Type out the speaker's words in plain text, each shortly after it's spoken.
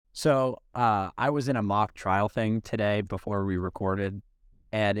I was in a mock trial thing today before we recorded,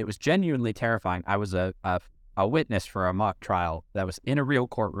 and it was genuinely terrifying. I was a witness for a mock trial that was in a real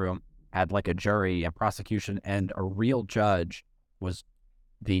courtroom, had like a jury and prosecution, and a real judge was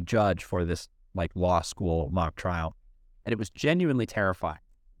the judge for this like law school mock trial. And it was genuinely terrifying.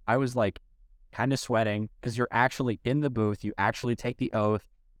 I was like kind of sweating because you're actually in the booth. You actually take the oath,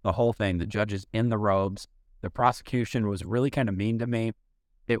 the whole thing. The judge is in the robes. The prosecution was really kind of mean to me.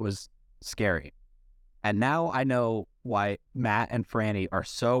 It was scary. And now I know why Matt and Franny are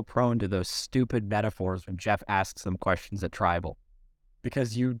so prone to those stupid metaphors when Jeff asks them questions at Tribal.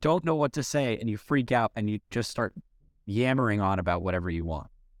 Because you don't know what to say and you freak out and you just start yammering on about whatever you want.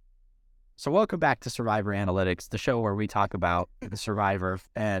 So welcome back to Survivor Analytics, the show where we talk about the Survivor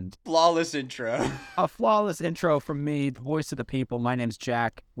and... Flawless intro. A flawless intro from me, the voice of the people. My name's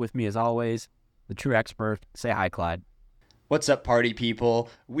Jack. With me as always, the true expert. Say hi, Clyde. What's up, party people?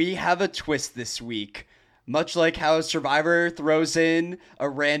 We have a twist this week. Much like how Survivor throws in a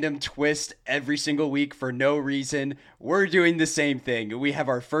random twist every single week for no reason, we're doing the same thing. We have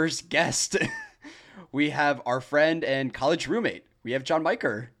our first guest. We have our friend and college roommate. We have John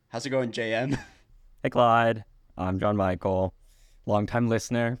Miker. How's it going, JM? Hey, Clyde. I'm John Michael, longtime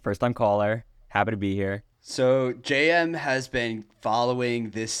listener, first-time caller. Happy to be here. So JM has been following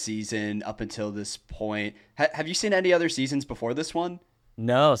this season up until this point. Have you seen any other seasons before this one?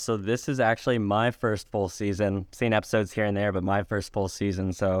 No, so this is actually my first full season. Seen episodes here and there, but my first full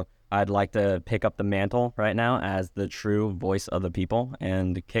season. So I'd like to pick up the mantle right now as the true voice of the people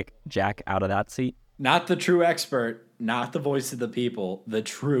and kick Jack out of that seat. Not the true expert, not the voice of the people, the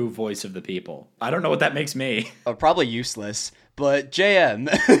true voice of the people. I don't know what that makes me. Probably useless, but JM,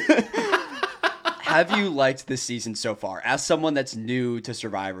 have you liked this season so far? As someone that's new to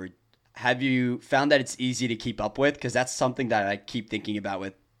Survivor, have you found that it's easy to keep up with? Because that's something that I keep thinking about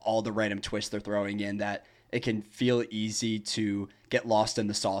with all the random twists they're throwing in, that it can feel easy to get lost in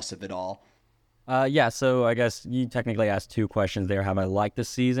the sauce of it all. Yeah, so I guess you technically asked two questions there. Have I liked this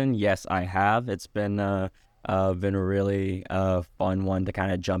season? Yes, I have. It's been a really fun one to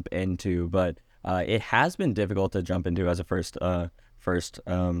kind of jump into, but it has been difficult to jump into as a first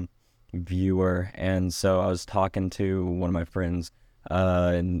viewer. And so I was talking to one of my friends,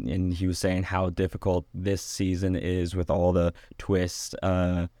 and he was saying how difficult this season is with all the twists.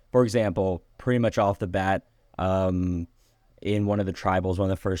 For example, pretty much off the bat, in one of the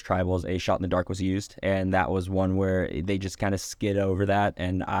first tribals, a shot in the dark was used, and that was one where they just kind of skid over that,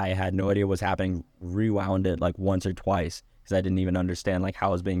 and I had no idea what was happening, rewound it like once or twice, because I didn't even understand like how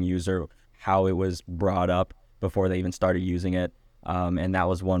it was being used or how it was brought up before they even started using it. And that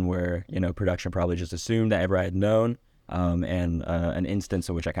was one where, production probably just assumed that everybody had known, and an instance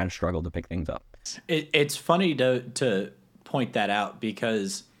in which I kind of struggled to pick things up. It's funny to point that out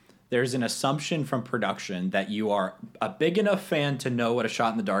because there's an assumption from production that you are a big enough fan to know what a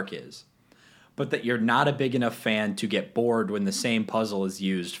shot in the dark is, but that you're not a big enough fan to get bored when the same puzzle is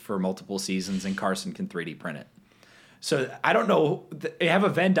used for multiple seasons and Carson can 3D print it. So I don't know. They have a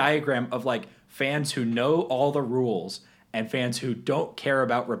Venn diagram of like fans who know all the rules and fans who don't care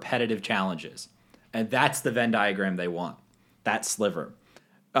about repetitive challenges. And that's the Venn diagram they want, that sliver.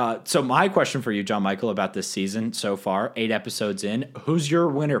 So my question for you, John Michael, about this season so far, 8 episodes in, who's your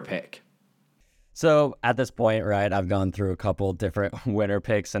winner pick? So at this point, right, I've gone through a couple different winner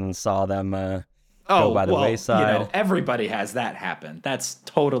picks and saw them go by the wayside. Everybody has that happen. That's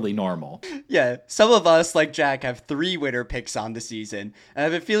totally normal. Yeah, some of us, like Jack, have 3 winner picks on the season. And I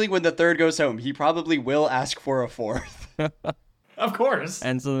have a feeling when the third goes home, he probably will ask for a 4th. Of course.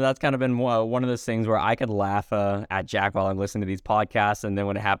 And so that's kind of been one of those things where I could laugh at Jack while I'm listening to these podcasts. And then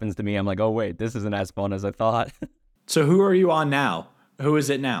when it happens to me, I'm like, oh, wait, this isn't as fun as I thought. So who are you on now? Who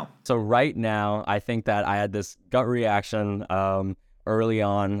is it now? So right now, I think that I had this gut reaction early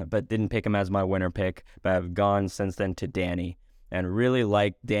on, but didn't pick him as my winner pick. But I've gone since then to Danny and really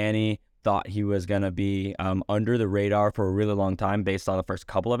liked Danny. Thought he was going to be under the radar for a really long time based on the first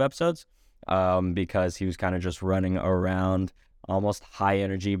couple of episodes because he was kind of just running around, almost high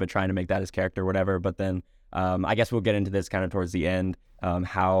energy, but trying to make that his character or whatever. But then I guess we'll get into this kind of towards the end,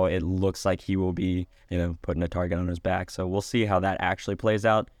 how it looks like he will be, putting a target on his back. So we'll see how that actually plays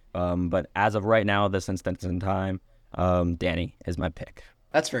out. But as of right now, this instance in time, Danny is my pick.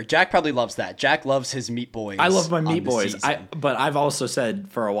 That's fair. Jack probably loves that. Jack loves his meat boys. I love my meat boys. But I've also said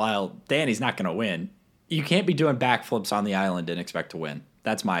for a while, Danny's not going to win. You can't be doing backflips on the island and expect to win.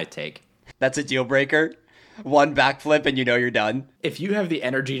 That's my take. That's a deal breaker. One backflip and you're done. If you have the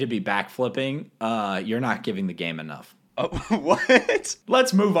energy to be backflipping, you're not giving the game enough. Oh, what?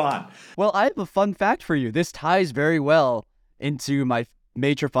 Let's move on. Well, I have a fun fact for you. This ties very well into my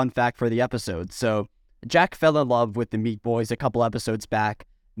major fun fact for the episode. So Jack fell in love with the Meat Boys a couple episodes back,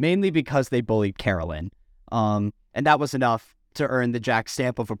 mainly because they bullied Carolyn. And that was enough to earn the Jack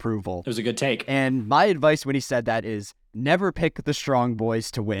stamp of approval. It was a good take. And my advice when he said that is never pick the strong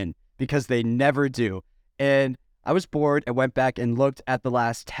boys to win, because they never do. And I was bored and went back and looked at the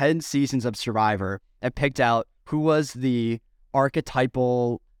last 10 seasons of Survivor and picked out who was the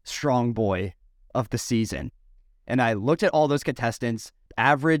archetypal strong boy of the season. And I looked at all those contestants,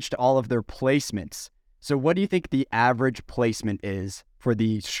 averaged all of their placements. So what do you think the average placement is for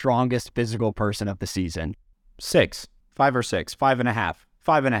the strongest physical person of the season? 6, 5 or 6, 5.5,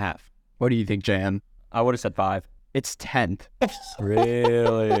 5.5. What do you think, JM? I would have said 5. It's 10th.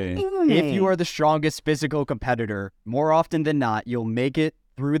 Really? If you are the strongest physical competitor, more often than not, you'll make it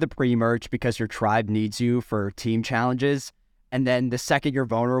through the pre-merge because your tribe needs you for team challenges. And then the second you're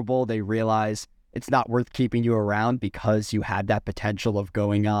vulnerable, they realize it's not worth keeping you around because you had that potential of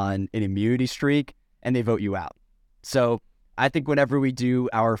going on an immunity streak, and they vote you out. So I think whenever we do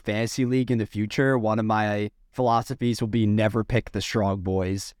our fantasy league in the future, one of my philosophies will be never pick the strong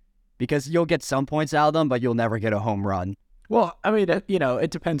boys, because you'll get some points out of them, but you'll never get a home run. Well, I mean,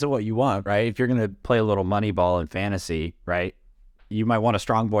 it depends on what you want, right? If you're going to play a little money ball in fantasy, right, you might want a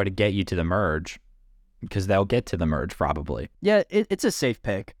strong boy to get you to the merge, because they'll get to the merge probably. Yeah, it's a safe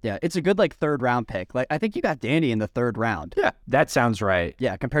pick. Yeah, it's a good third round pick. I think you got Danny in the third round. Yeah, that sounds right.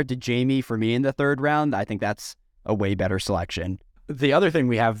 Yeah, compared to Jamie for me in the third round, I think that's a way better selection. The other thing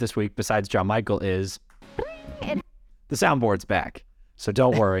we have this week besides John Michael is the soundboard's back. So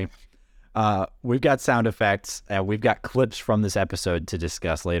don't worry. We've got sound effects and we've got clips from this episode to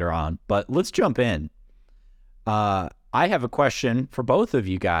discuss later on. But let's jump in. I have a question for both of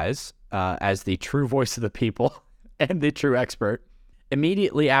you guys as the true voice of the people and the true expert.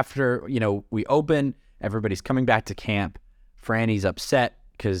 Immediately after, we open, everybody's coming back to camp. Franny's upset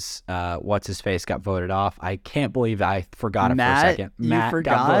because what's-his-face got voted off. I can't believe I forgot it for a second. Matt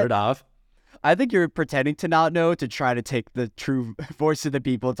got voted off. I think you're pretending to not know to try to take the true voice of the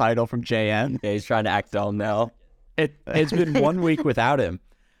people title from JM. Yeah, he's trying to act all no. It's been 1 week without him.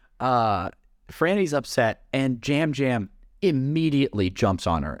 Franny's upset, and Jam Jam immediately jumps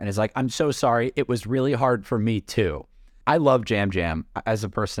on her and is like, I'm so sorry. It was really hard for me too. I love Jam Jam as a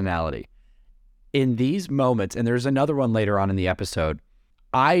personality. In these moments, and there's another one later on in the episode,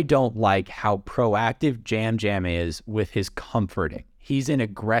 I don't like how proactive Jam Jam is with his comforting. He's an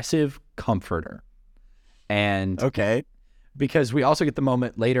aggressive comforter. And okay, because we also get the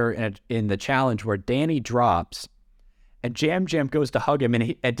moment later in the challenge where Danny drops and Jam Jam goes to hug him,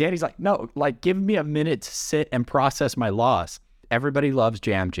 and Danny's like, no, give me a minute to sit and process my loss. Everybody loves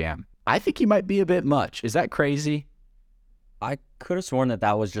Jam Jam. I think he might be a bit much. Is that crazy? I could have sworn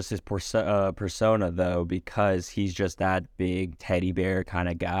that was just his persona, though, because he's just that big teddy bear kind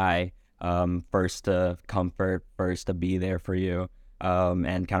of guy. First to comfort, first to be there for you,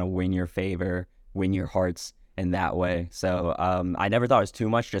 and kind of win your favor, win your hearts in that way. So I never thought it was too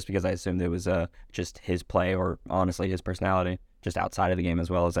much, just because I assumed it was just his play, or honestly his personality, just outside of the game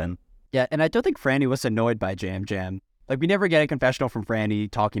as well as in. Yeah, and I don't think Franny was annoyed by Jam Jam. We never get a confessional from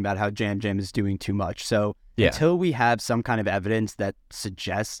Franny talking about how Jam Jam is doing too much. So until we have some kind of evidence that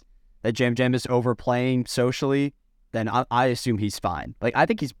suggests that Jam Jam is overplaying socially, then I assume he's fine. I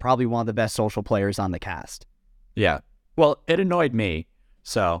think he's probably one of the best social players on the cast. Yeah. Well, it annoyed me.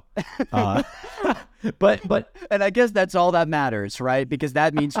 So, but and I guess that's all that matters, right? Because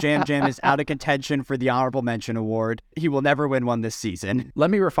that means Jam Jam is out of contention for the honorable mention award. He will never win one this season. Let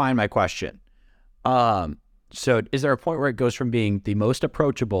me refine my question. So is there a point where it goes from being the most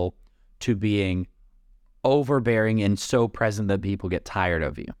approachable to being overbearing and so present that people get tired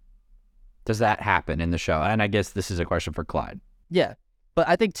of you? Does that happen in the show? And I guess this is a question for Clyde. Yeah, but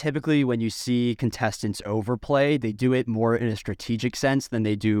I think typically when you see contestants overplay, they do it more in a strategic sense than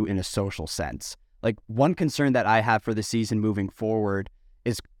they do in a social sense. One concern that I have for the season moving forward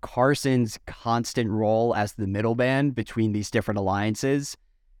is Carson's constant role as the middleman between these different alliances.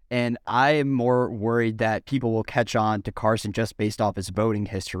 And I am more worried that people will catch on to Carson just based off his voting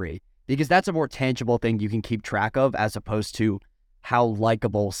history, because that's a more tangible thing you can keep track of, as opposed to how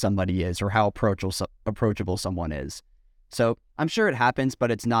likable somebody is or how approachable someone is. So I'm sure it happens, but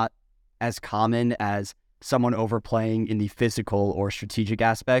it's not as common as someone overplaying in the physical or strategic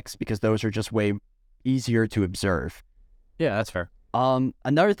aspects, because those are just way easier to observe. Yeah, that's fair.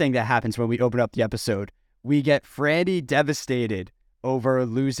 Another thing that happens when we open up the episode, we get Franny devastated over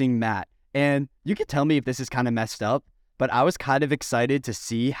losing Matt. And you can tell me if this is kind of messed up, but I was kind of excited to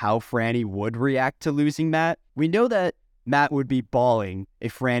see how Franny would react to losing Matt. We know that Matt would be bawling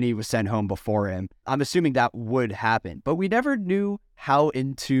if Franny was sent home before him. I'm assuming that would happen, but we never knew how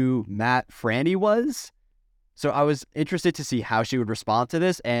into Matt Franny was. So I was interested to see how she would respond to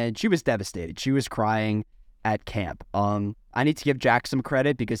this, and she was devastated. She was crying at camp. I need to give Jack some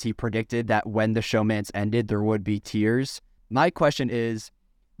credit because he predicted that when the showmance ended, there would be tears. My question is,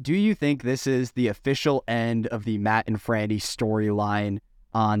 do you think this is the official end of the Matt and Franny storyline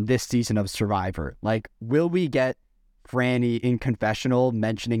on this season of Survivor? Like, will we get Franny in confessional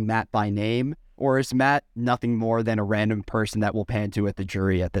mentioning Matt by name, or is Matt nothing more than a random person that we'll pan to at the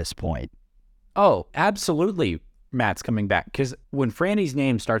jury at this point? Oh, absolutely. Matt's coming back, because when Franny's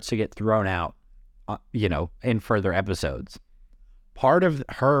name starts to get thrown out, in further episodes, part of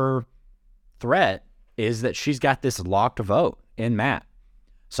her threat is that she's got this locked vote in Matt.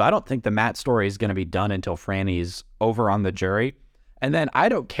 So I don't think the Matt story is going to be done until Franny's over on the jury. And then I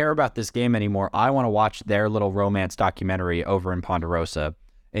don't care about this game anymore. I want to watch their little romance documentary over in Ponderosa,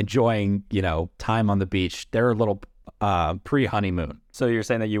 enjoying, time on the beach, their little pre-honeymoon. So you're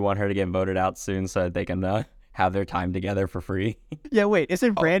saying that you want her to get voted out soon so that they can have their time together for free? Yeah, wait,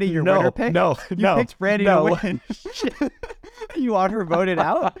 isn't Franny your winner pick? No, you picked Franny to win. You want her voted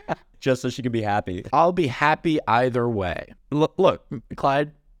out? Just so she can be happy. I'll be happy either way. Look,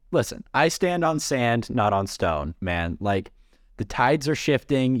 Clyde, listen, I stand on sand, not on stone, man. Like, the tides are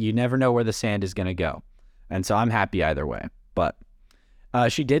shifting. You never know where the sand is going to go. And so I'm happy either way. But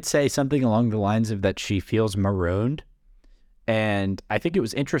she did say something along the lines of that she feels marooned. And I think it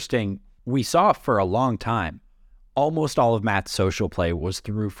was interesting. We saw for a long time, almost all of Matt's social play was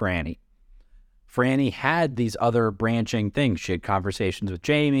through Franny. Franny had these other branching things. She had conversations with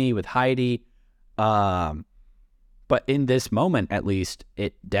Jamie, with Heidi. But in this moment, at least,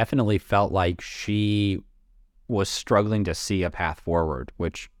 it definitely felt like she was struggling to see a path forward,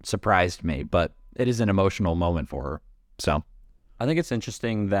 which surprised me. But it is an emotional moment for her. So I think it's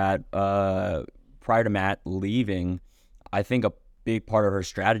interesting that prior to Matt leaving, I think a big part of her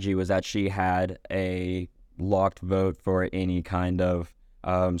strategy was that she had a locked vote for any kind of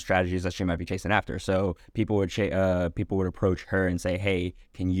strategies that she might be chasing after. So people would approach her and say, "Hey,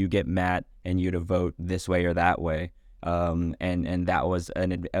 can you get Matt and you to vote this way or that way?" And that was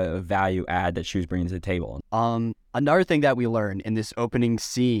a value add that she was bringing to the table. Another thing that we learned in this opening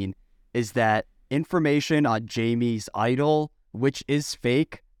scene is that information on Jamie's idol, which is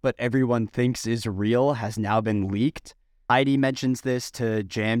fake but everyone thinks is real, has now been leaked. Heidi mentions this to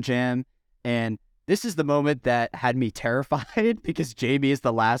Jam Jam, and this is the moment that had me terrified because Jamie is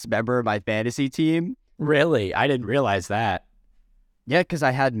the last member of my fantasy team. Really? I didn't realize that. Yeah, because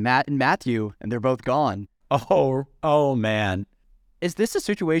I had Matt and Matthew, and they're both gone. Oh, man. Is this a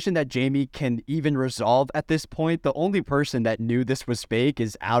situation that Jamie can even resolve at this point? The only person that knew this was fake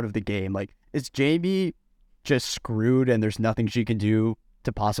is out of the game. Like, is Jamie just screwed and there's nothing she can do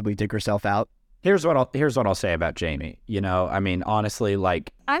to possibly dig herself out? Here's what I'll say about Jamie. Honestly,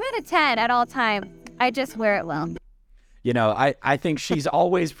 like, I'm at a 10 at all times. I just wear it well. I think she's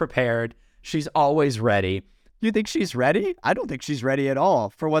always prepared. She's always ready. You think she's ready? I don't think she's ready at all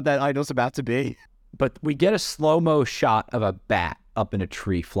for what that idol's about to be. But we get a slow-mo shot of a bat up in a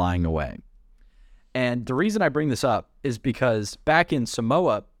tree flying away. And the reason I bring this up is because back in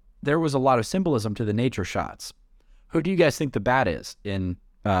Samoa, there was a lot of symbolism to the nature shots. Who do you guys think the bat is in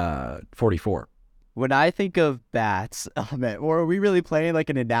 44? When I think of bats, oh man, or are we really playing like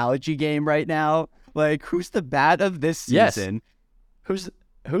an analogy game right now? Like, who's the bat of this season? Yes.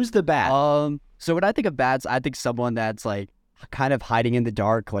 Who's the bat? So when I think of bats, I think someone that's like kind of hiding in the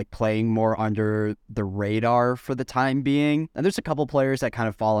dark, like playing more under the radar for the time being. And there's a couple players that kind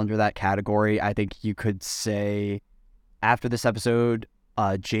of fall under that category. I think you could say after this episode,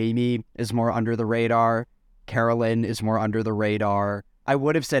 Jamie is more under the radar. Carolyn is more under the radar. I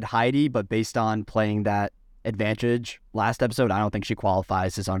would have said Heidi, but based on playing that advantage last episode, I don't think she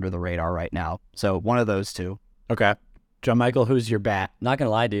qualifies as under the radar right now. So one of those two. Okay. John Michael, who's your bat? Not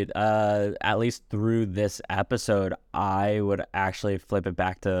gonna lie, dude. At least through this episode, I would actually flip it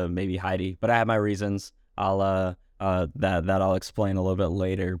back to maybe Heidi, but I have my reasons. I'll that I'll explain a little bit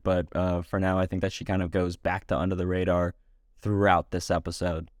later. But for now, I think that she kind of goes back to under the radar throughout this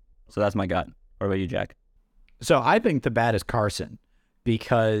episode. So that's my gut. What about you, Jack? So I think the bat is Carson,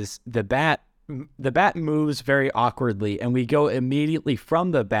 because the bat moves very awkwardly, and we go immediately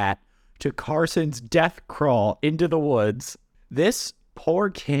from the bat to Carson's death crawl into the woods. This poor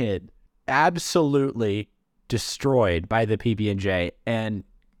kid absolutely destroyed by the PB&J, and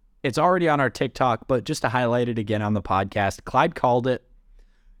it's already on our TikTok, but just to highlight it again on the podcast, Clyde called it.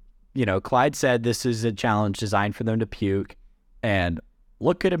 Clyde said this is a challenge designed for them to puke, and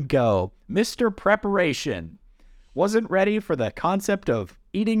look at him go. Mr. Preparation. wasn't ready for the concept of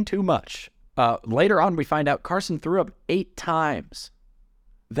eating too much. Later on, we find out Carson threw up 8 times.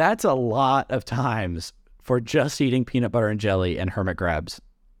 That's a lot of times for just eating peanut butter and jelly and hermit crabs.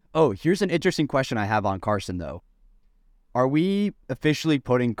 Oh, here's an interesting question I have on Carson, though. Are we officially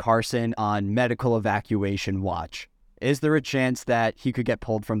putting Carson on medical evacuation watch? Is there a chance that he could get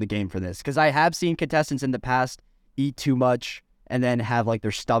pulled from the game for this? Because I have seen contestants in the past eat too much and then have like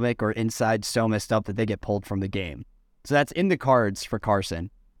their stomach or inside so messed up that they get pulled from the game. So that's in the cards for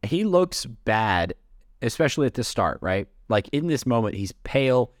Carson. He looks bad, especially at the start, right? Like in this moment, he's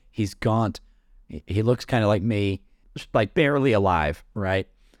pale, he's gaunt, he looks kind of like me, like barely alive, right?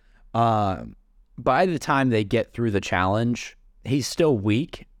 By the time they get through the challenge, he's still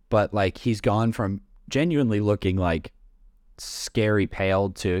weak, but like he's gone from genuinely looking like scary pale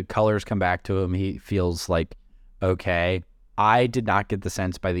to colors come back to him. He feels like okay. I did not get the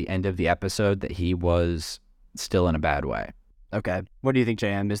sense by the end of the episode that he was still in a bad way. Okay. What do you think,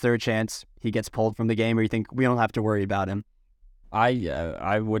 JM? Is there a chance he gets pulled from the game, or you think we don't have to worry about him?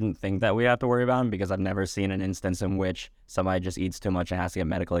 I wouldn't think that we have to worry about him because I've never seen an instance in which somebody just eats too much and has to get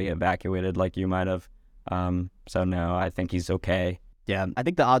medically evacuated like you might have. So no, I think he's okay. Yeah, I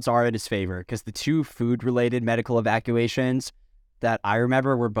think the odds are in his favor because the 2 food-related medical evacuations that I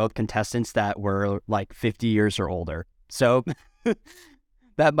remember were both contestants that were like 50 years or older. So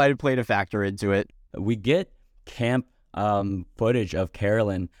that might have played a factor into it. We get camp footage of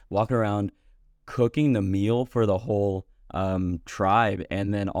Carolyn walking around cooking the meal for the whole tribe,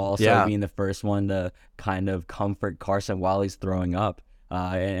 and then also being the first one to kind of comfort Carson while he's throwing up.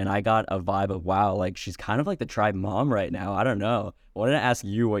 And I got a vibe of, wow, like she's kind of like the tribe mom right now. I don't know. I wanted to ask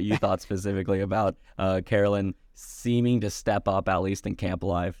you what you thought specifically about Carolyn seeming to step up, at least in camp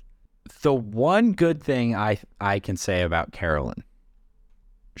life. The one good thing I can say about Carolyn,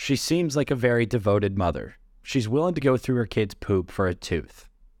 she seems like a very devoted mother. She's willing to go through her kid's poop for a tooth,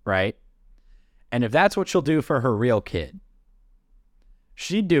 right? And if that's what she'll do for her real kid,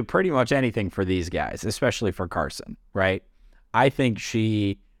 she'd do pretty much anything for these guys, especially for Carson, right? I think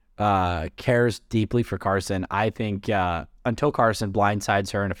she cares deeply for Carson. I think until Carson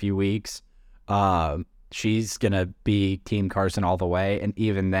blindsides her in a few weeks, she's going to be Team Carson all the way, and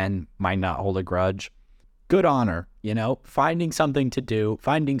even then might not hold a grudge. Good on her, you know, finding something to do,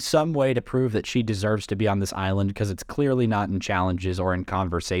 finding some way to prove that she deserves to be on this island because it's clearly not in challenges or in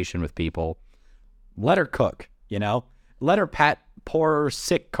conversation with people. Let her cook, you know? Let her pat poor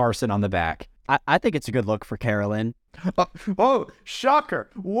sick Carson on the back. I think it's a good look for Carolyn. Oh, shocker.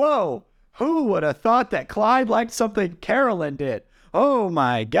 Whoa. Who would have thought that Clyde liked something Carolyn did? Oh,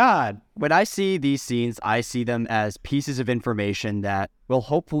 my God. When I see these scenes, I see them as pieces of information that will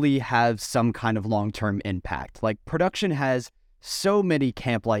hopefully have some kind of long-term impact. Like, production has so many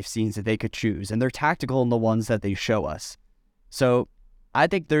camp life scenes that they could choose, and they're tactical in the ones that they show us. So I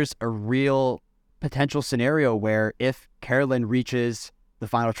think there's a real potential scenario where if Carolyn reaches the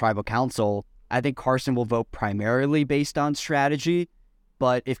final tribal council, I think Carson will vote primarily based on strategy.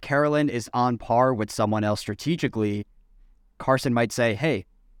 But if Carolyn is on par with someone else strategically, Carson might say, hey,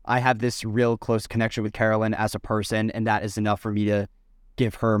 I have this real close connection with Carolyn as a person, and that is enough for me to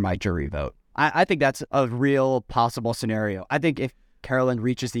give her my jury vote. I think that's a real possible scenario. I think if Carolyn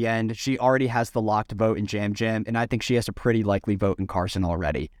reaches the end, she already has the locked vote in Jam Jam, and I think she has a pretty likely vote in Carson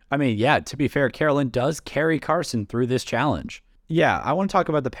already. I mean, yeah, to be fair, Carolyn does carry Carson through this challenge. Yeah, I want to talk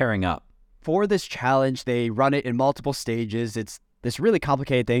about the pairing up. For this challenge, they run it in multiple stages. It's this really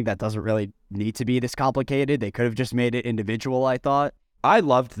complicated thing that doesn't really need to be this complicated. They could have just made it individual, I thought. I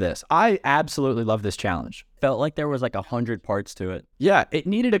loved this. I absolutely love this challenge. Felt like there was like 100 parts to it. Yeah, it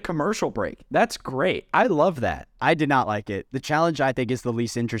needed a commercial break. That's great. I love that. I did not like it. The challenge, I think, is the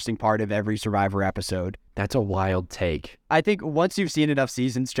least interesting part of every Survivor episode. That's a wild take. I think once you've seen enough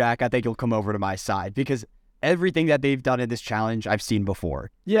seasons, Jack, I think you'll come over to my side because everything that they've done in this challenge, I've seen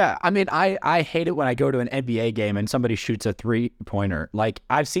before. Yeah, I mean, I hate it when I go to an NBA game and somebody shoots a three-pointer. Like,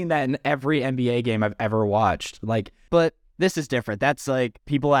 I've seen that in every NBA game I've ever watched. Like, but this is different. That's like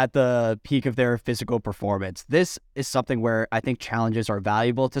people at the peak of their physical performance. This is something where I think challenges are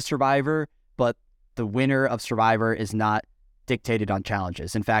valuable to Survivor, but the winner of Survivor is not dictated on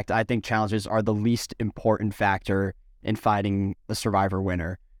challenges. In fact, I think challenges are the least important factor in finding the Survivor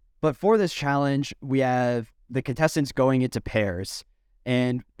winner. But for this challenge, we have the contestants going into pairs.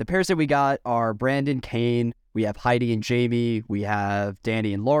 And the pairs that we got are Brandon, Kane, we have Heidi and Jamie, we have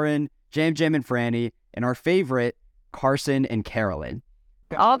Danny and Lauren, Jam Jam and Franny, and our favorite, Carson and Carolyn.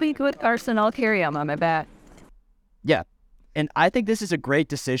 I'll be with Carson. I'll carry him on my back. Yeah. And I think this is a great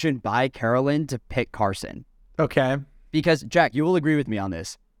decision by Carolyn to pick Carson. Okay. Because, Jack, you will agree with me on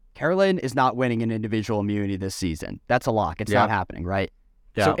this. Carolyn is not winning an individual immunity this season. That's a lock. It's not happening, right?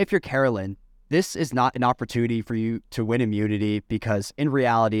 Yeah. So if you're Carolyn, this is not an opportunity for you to win immunity because in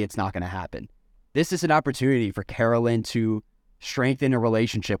reality, it's not going to happen. This is an opportunity for Carolyn to strengthen a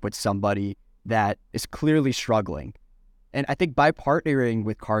relationship with somebody that is clearly struggling. And I think by partnering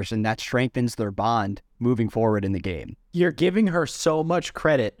with Carson, that strengthens their bond moving forward in the game. You're giving her so much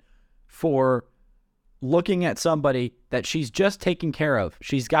credit for looking at somebody that she's just taken care of.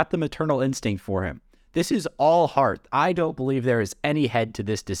 She's got the maternal instinct for him. This is all heart. I don't believe there is any head to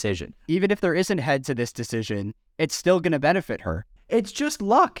this decision. Even if there isn't head to this decision, it's still going to benefit her. It's just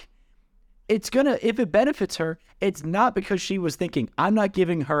luck. If it benefits her, it's not because she was thinking. I'm not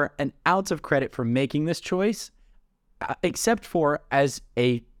giving her an ounce of credit for making this choice, except for as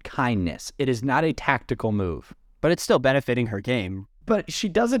a kindness. It is not a tactical move. But it's still benefiting her game. But she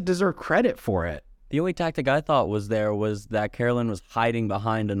doesn't deserve credit for it. The only tactic I thought was that Carolyn was hiding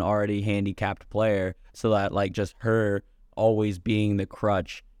behind an already handicapped player so that, like, just her always being the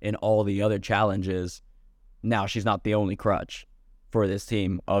crutch in all the other challenges, now she's not the only crutch for this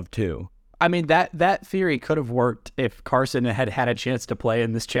team of two. I mean, that theory could have worked if Carson had had a chance to play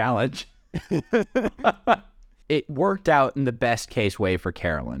in this challenge. It worked out in the best case way for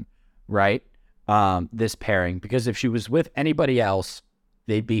Carolyn, right? This pairing, because if she was with anybody else,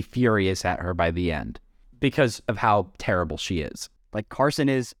 they'd be furious at her by the end because of how terrible she is. Like, Carson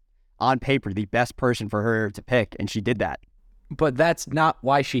is, on paper, the best person for her to pick, and she did that. But that's not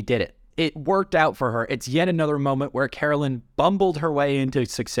why she did it. It worked out for her. It's yet another moment where Carolyn bumbled her way into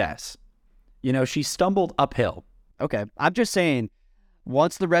success. You know, she stumbled uphill. Okay, I'm just saying,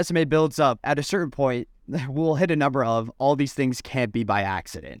 once the resume builds up, at a certain point, we'll hit a number of all these things can't be by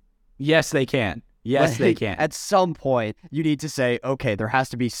accident. Yes, they can. Yes, they can. At some point, you need to say, okay, there has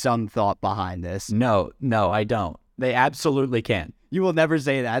to be some thought behind this. No, I don't. They absolutely can. You will never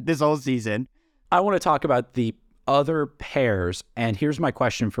say that this whole season. I want to talk about the other pairs, and here's my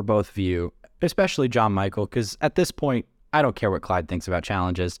question for both of you, especially John Michael, because at this point, I don't care what Clyde thinks about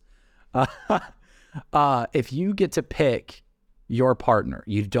challenges. If you get to pick your partner,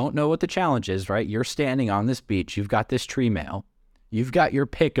 you don't know what the challenge is, right? You're standing on this beach. You've got this tree mail. You've got your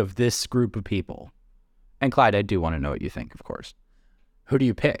pick of this group of people. And Clyde, I do want to know what you think, of course. Who do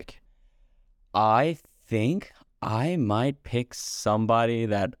you pick? I think I might pick somebody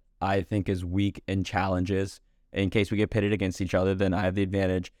that I think is weak in challenges. In case we get pitted against each other, then I have the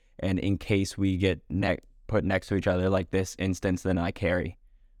advantage. And in case we get put next to each other, like this instance, then I carry.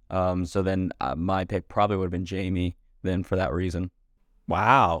 So then my pick probably would have been Jamie then for that reason.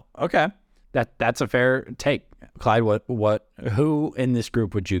 Wow. Okay. That's a fair take. Clyde, who in this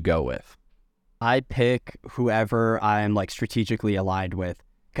group would you go with? I pick whoever I'm like strategically aligned with.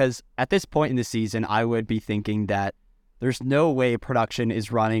 Because at this point in the season, I would be thinking that there's no way production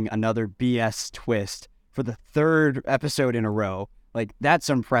is running another BS twist for the third episode in a row. Like, that's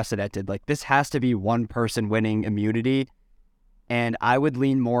unprecedented. Like, this has to be one person winning immunity. And I would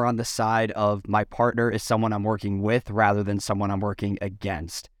lean more on the side of my partner is someone I'm working with rather than someone I'm working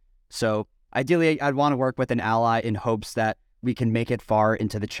against. So ideally, I'd want to work with an ally in hopes that we can make it far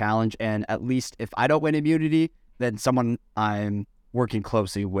into the challenge. And at least if I don't win immunity, then someone I'm working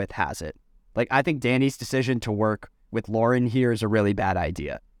closely with has it. Like, I think Danny's decision to work with Lauren here is a really bad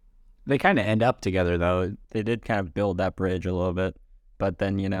idea. They kind of end up together, though. They did kind of build that bridge a little bit. But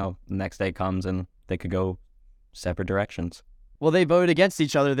then, the next day comes and they could go separate directions. Well, they voted against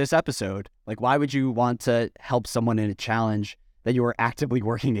each other this episode. Like, why would you want to help someone in a challenge that you are actively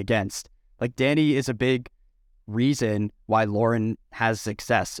working against? Like, Danny is a big reason why Lauren has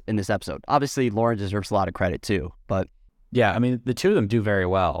success in this episode. Obviously, Lauren deserves a lot of credit too, but... Yeah, I mean, the two of them do very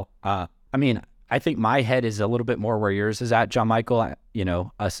well. I think my head is a little bit more where yours is at, John Michael.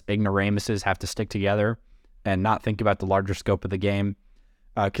 Us ignoramuses have to stick together and not think about the larger scope of the game.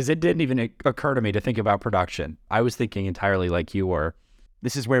 Because it didn't even occur to me to think about production. I was thinking entirely like you were.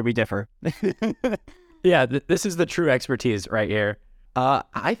 This is where we differ. Yeah, this is the true expertise right here.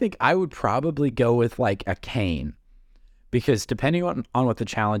 I think I would probably go with like a Kane. Because depending on what the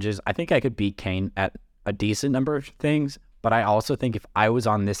challenge is, I think I could beat Kane at a decent number of things. But I also think if I was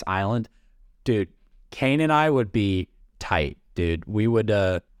on this island, dude, Kane and I would be tight, dude. We'd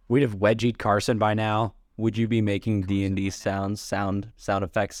have wedgied Carson by now. Would you be making D&D sound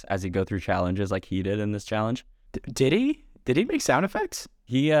effects as you go through challenges like he did in this challenge? Did he? Did he make sound effects?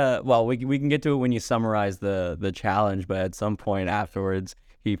 He we can get to it when you summarize the challenge, but at some point afterwards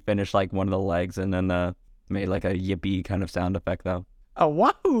he finished like one of the legs and then made like a yippee kind of sound effect though. Oh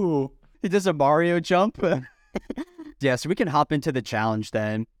wow! He does a Mario jump. Yeah, so we can hop into the challenge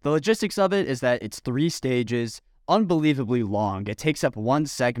then. The logistics of it is that it's 3 stages, unbelievably long. It takes up one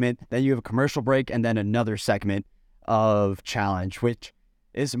segment, then you have a commercial break, and then another segment of challenge, which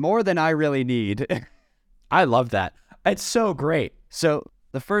is more than I really need. I love that. It's so great. So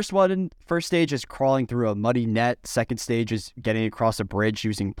the first stage is crawling through a muddy net. Second stage is getting across a bridge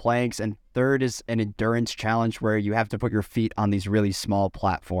using planks. And third is an endurance challenge where you have to put your feet on these really small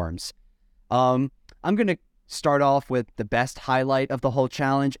platforms. I'm going to start off with the best highlight of the whole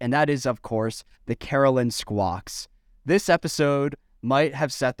challenge, and that is, of course, the Carolyn squawks. This episode might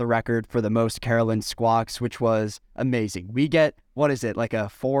have set the record for the most Carolyn squawks, which was amazing. We get, like a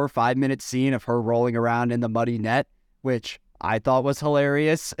 4 or 5 minute scene of her rolling around in the muddy net, which I thought was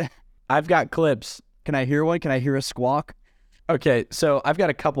hilarious. I've got clips. Can I hear one? Can I hear a squawk? Okay, so I've got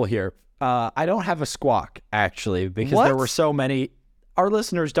a couple here. I don't have a squawk, actually, because What? there were so many. Our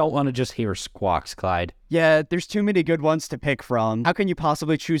listeners don't want to just hear squawks, Clyde. Yeah, there's too many good ones to pick from. How can you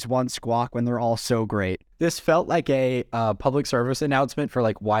possibly choose one squawk when they're all so great? This felt like a public service announcement for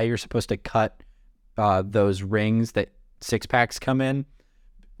like why you're supposed to cut those rings that six-packs come in,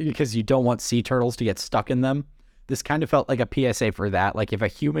 because you don't want sea turtles to get stuck in them. This kind of felt like a PSA for that. Like, if a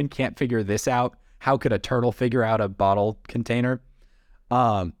human can't figure this out, how could a turtle figure out a bottle container?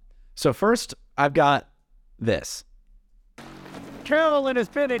 So first, I've got this. Carolyn has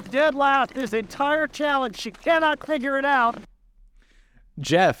been in dead last this entire challenge. She cannot figure it out.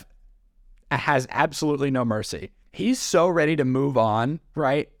 Jeff has absolutely no mercy. He's so ready to move on,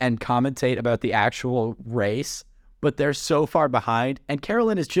 right, and commentate about the actual race, but they're so far behind, and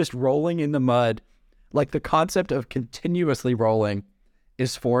Carolyn is just rolling in the mud. Like, the concept of continuously rolling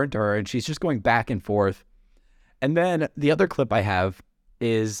is foreign to her, and she's just going back and forth. And then the other clip I have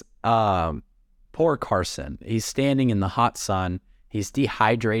is poor Carson. He's standing in the hot sun. He's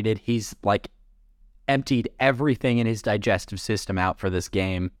dehydrated. He's like emptied everything in his digestive system out for this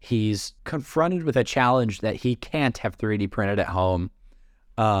game. He's confronted with a challenge that he can't have 3D printed at home.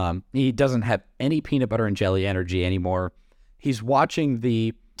 He doesn't have any peanut butter and jelly energy anymore. He's watching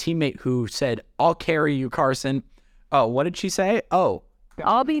the teammate who said, "I'll carry you, Carson." Oh, what did she say? Oh,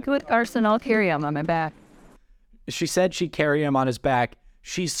 I'll be good, Carson. I'll carry him on my back. she said she'd carry him on his back.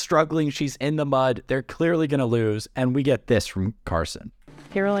 She's struggling. She's in the mud. They're clearly going to lose. And we get this from Carson.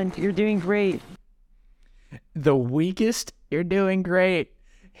 Carolyn, you're doing great. The weakest, you're doing great.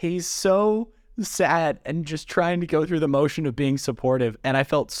 He's so sad and just trying to go through the motion of being supportive. And I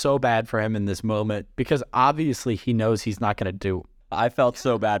felt so bad for him in this moment because obviously he knows he's not going to do. I felt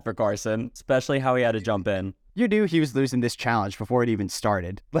so bad for Carson, especially how he had to jump in. You knew he was losing this challenge before it even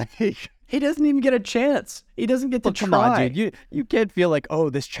started. Like, He doesn't even get a chance. He doesn't get to well, come try. on, dude. You can't feel like, oh,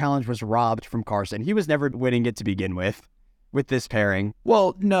 this challenge was robbed from Carson. He was never winning it to begin with this pairing.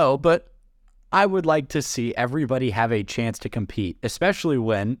 Well, no, but I would like to see everybody have a chance to compete, especially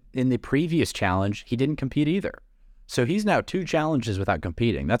when in the previous challenge, he didn't compete either. So he's now 2 challenges without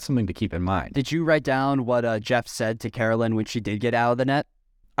competing. That's something to keep in mind. Did you write down what Jeff said to Carolyn when she did get out of the net?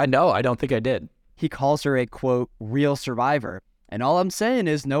 I know. I don't think I did. He calls her a, quote, real survivor. And all I'm saying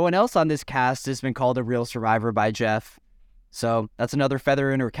is no one else on this cast has been called a real survivor by Jeff. So that's another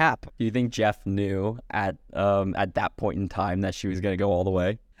feather in her cap. Do you think Jeff knew at that point in time that she was going to go all the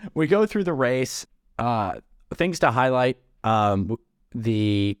way? We go through the race. Things to highlight.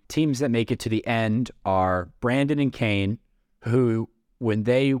 The teams that make it to the end are Brandon and Kane, who, when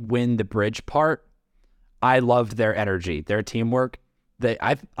they win the bridge part, I loved their energy, their teamwork.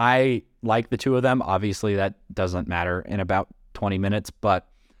 I like the two of them. Obviously, that doesn't matter in about 20 minutes, but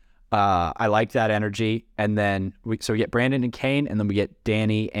I like that energy. And then we get Brandon and Kane, and then we get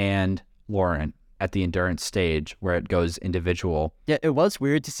Danny and Lauren at the endurance stage where it goes individual. Yeah, it was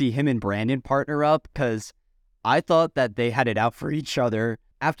weird to see him and Brandon partner up because I thought that they had it out for each other.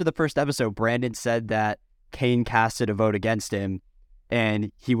 After the first episode, Brandon said that Kane casted a vote against him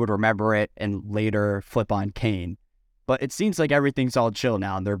and he would remember it and later flip on Kane. But it seems like everything's all chill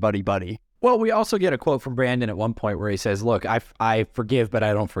now and they're buddy-buddy. Well, we also get a quote from Brandon at one point where he says, look, I forgive, but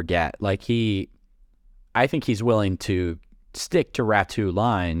I don't forget. Like I think he's willing to stick to Ratu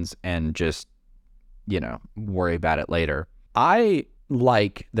lines and just, worry about it later. I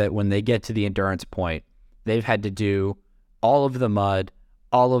like that when they get to the endurance point, they've had to do all of the mud,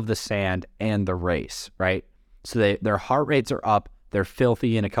 all of the sand, and the race, right? So their heart rates are up, they're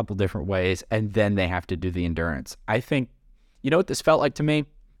filthy in a couple different ways, and then they have to do the endurance. I think, you know what this felt like to me?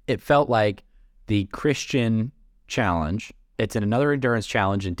 It felt like the Christian challenge. It's in another endurance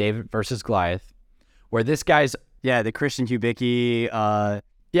challenge in David versus Goliath, where this guy's... Yeah, the Christian Hubicki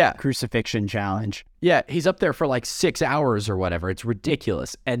crucifixion challenge. Yeah, he's up there for like 6 hours or whatever. It's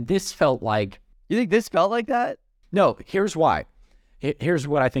ridiculous. And this felt like... You think this felt like that? No, here's why. Here's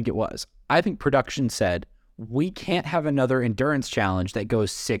what I think it was. I think production said, we can't have another endurance challenge that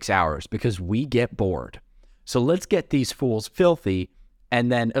goes 6 hours because we get bored. So let's get these fools filthy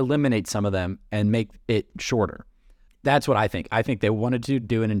and then eliminate some of them and make it shorter. That's what I think. I think they wanted to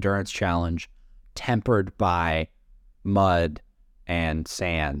do an endurance challenge tempered by mud and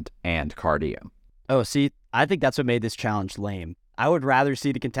sand and cardio. Oh, see, I think that's what made this challenge lame. I would rather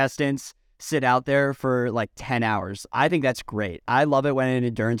see the contestants sit out there for like 10 hours. I think that's great. I love it when an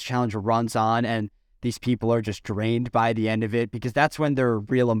endurance challenge runs on and these people are just drained by the end of it, because that's when their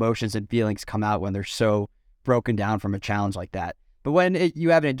real emotions and feelings come out, when they're so broken down from a challenge like that. But when you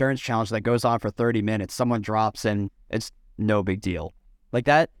have an endurance challenge that goes on for 30 minutes, someone drops and it's no big deal. Like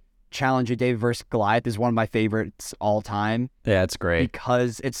that challenge of David versus Goliath is one of my favorites all time. Yeah, it's great.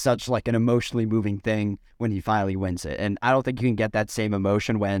 Because it's such like an emotionally moving thing when he finally wins it. And I don't think you can get that same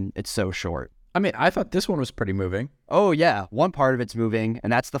emotion when it's so short. I mean, I thought this one was pretty moving. Oh yeah, one part of it's moving,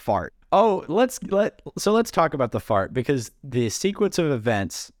 and that's the fart. Oh, let's talk about the fart, because the sequence of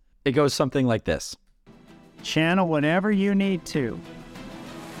events, it goes something like this. Channel whenever you need to.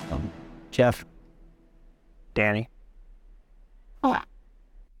 Jeff. Danny.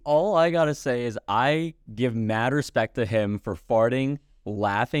 All I gotta say is I give mad respect to him for farting,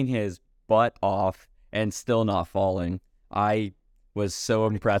 laughing his butt off, and still not falling. I was so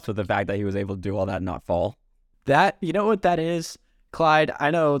impressed with the fact that he was able to do all that and not fall. That, you know what that is, Clyde?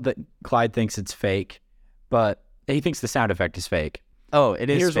 I know that Clyde thinks it's fake, but he thinks the sound effect is fake. Oh, it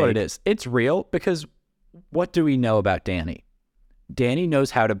is Here's fake. what it is. It's real, because what do we know about Danny? Danny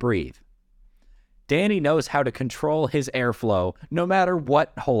knows how to breathe. Danny knows how to control his airflow no matter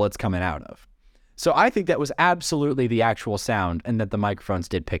what hole it's coming out of. So I think that was absolutely the actual sound, and that the microphones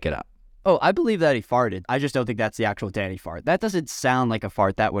did pick it up. Oh, I believe that he farted. I just don't think that's the actual Danny fart. That doesn't sound like a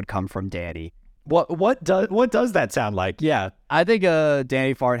fart that would come from Danny. What does that sound like? Yeah. I think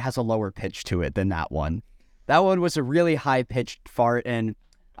Danny fart has a lower pitch to it than that one. That one was a really high-pitched fart, and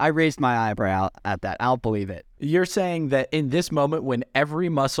I raised my eyebrow at that. I don't believe it. You're saying that in this moment, when every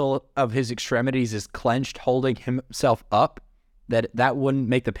muscle of his extremities is clenched, holding himself up, that wouldn't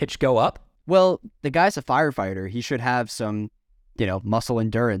make the pitch go up? Well, the guy's a firefighter. He should have some, muscle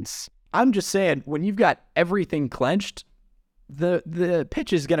endurance. I'm just saying, when you've got everything clenched, the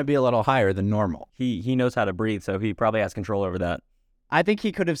pitch is going to be a little higher than normal. He knows how to breathe, so he probably has control over that. I think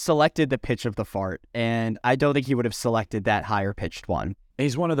he could have selected the pitch of the fart, and I don't think he would have selected that higher pitched one.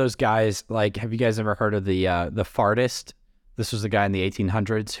 He's one of those guys, like, have you guys ever heard of the fartist? This was a guy in the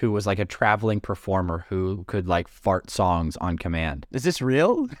 1800s who was like a traveling performer who could like fart songs on command. Is this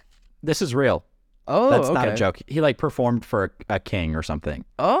real? This is real. Oh, That's okay. not a joke. He like performed for a king or something.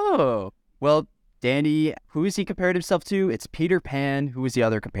 Oh, well, Danny, who is he compared himself to? It's Peter Pan. Who was the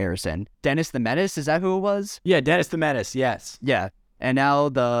other comparison? Dennis the Menace? Is that who it was? Yeah, Dennis the Menace, yes. Yeah. And now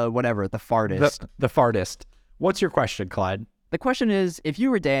the fartist. The fartist. What's your question, Clyde? The question is, if you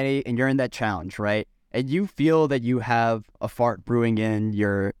were Danny and you're in that challenge, right, and you feel that you have a fart brewing in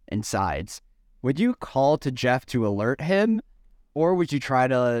your insides, would you call to Jeff to alert him, or would you try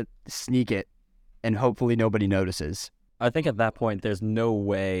to sneak it and hopefully nobody notices? I think at that point, there's no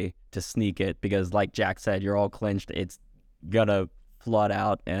way to sneak it because, like Jack said, you're all clenched. It's gonna flood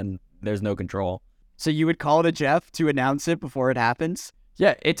out and there's no control. So you would call to Jeff to announce it before it happens?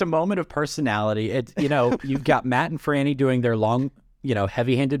 Yeah, it's a moment of personality. It's, you've got Matt and Franny doing their long,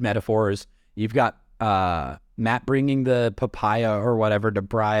 heavy-handed metaphors. You've got Matt bringing the papaya or whatever to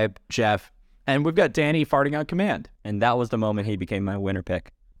bribe Jeff. And we've got Danny farting on command. And that was the moment he became my winner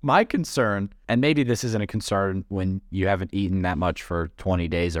pick. My concern, and maybe this isn't a concern when you haven't eaten that much for 20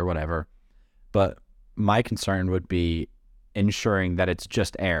 days or whatever, but my concern would be ensuring that it's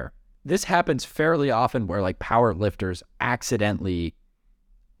just air. This happens fairly often where like power lifters accidentally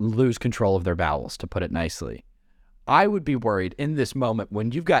lose control of their bowels, to put it nicely. I would be worried in this moment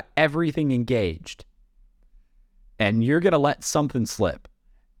when you've got everything engaged and you're going to let something slip.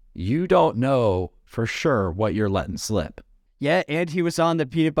 You don't know for sure what you're letting slip. Yeah, and he was on the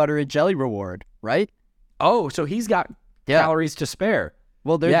peanut butter and jelly reward, right? Oh, so he's got calories to spare.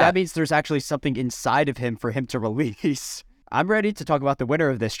 Well, that means there's actually something inside of him for him to release. I'm ready to talk about the winner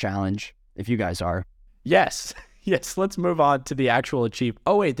of this challenge, if you guys are. Yes. Yes, let's move on to the actual achievement.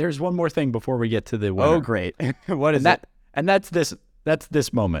 Oh, wait, there's one more thing before we get to the winner. Oh, great. What is that? And that's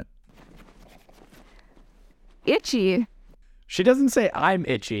this moment. Itchy. She doesn't say, I'm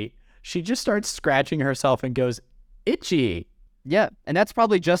itchy. She just starts scratching herself and goes, itchy. Yeah, and that's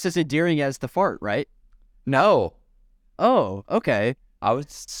probably just as endearing as the fart, right? No. Oh, okay. I was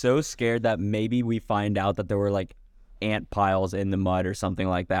so scared that maybe we find out that there were like ant piles in the mud or something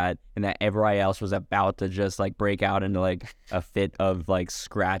like that, and that everybody else was about to just like break out into like a fit of like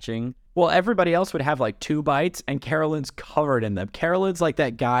scratching. Well, everybody else would have like 2 bites, and Carolyn's covered in them. Carolyn's like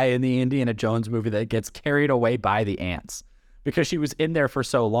that guy in the Indiana Jones movie that gets carried away by the ants because she was in there for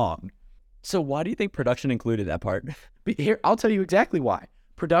so long. So why do you think production included that part? But here, I'll tell you exactly why.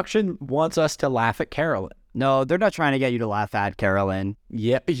 Production wants us to laugh at Carolyn. No, they're not trying to get you to laugh at Carolyn.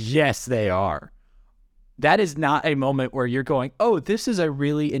 Yeah, yes, they are. That is not a moment where you're going, oh, this is a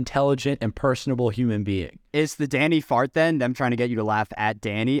really intelligent and personable human being. Is the Danny fart then them trying to get you to laugh at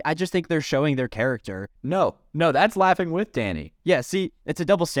Danny? I just think they're showing their character. No, that's laughing with Danny. Yeah, see, it's a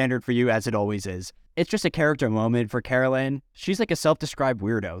double standard for you as it always is. It's just a character moment for Carolyn. She's like a self-described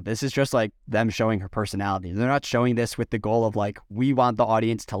weirdo. This is just like them showing her personality. They're not showing this with the goal of like, we want the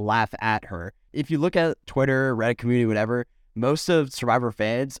audience to laugh at her. If you look at Twitter, Reddit community, whatever, most of Survivor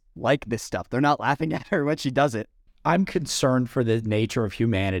fans like this stuff. They're not laughing at her when she does it. I'm concerned for the nature of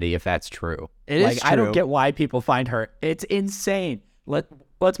humanity if that's true. It is true. I don't get why people find her. It's insane.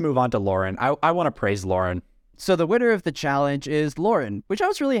 Let's move on to Lauren. I want to praise Lauren. So the winner of the challenge is Lauren, which I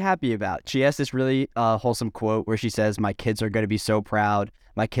was really happy about. She has this really wholesome quote where she says, "My kids are going to be so proud,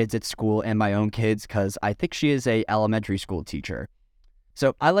 my kids at school and my own kids," because I think she is a elementary school teacher.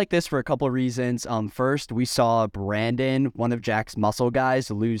 So I like this for a couple of reasons. First, we saw Brandon, one of Jack's muscle guys,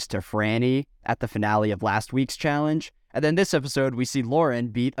 lose to Franny at the finale of last week's challenge. And then this episode, we see Lauren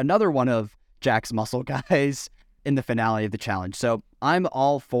beat another one of Jack's muscle guys in the finale of the challenge. So I'm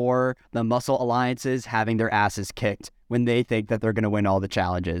all for the muscle alliances having their asses kicked when they think that they're going to win all the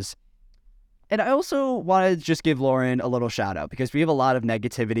challenges. And I also wanted to just give Lauren a little shout out because we have a lot of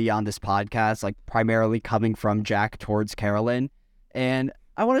negativity on this podcast, like primarily coming from Jack towards Carolyn. And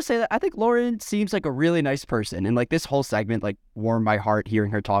I want to say that I think Lauren seems like a really nice person. And like this whole segment, like warmed my heart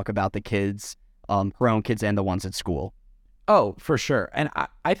hearing her talk about the kids, her own kids and the ones at school. Oh, for sure. And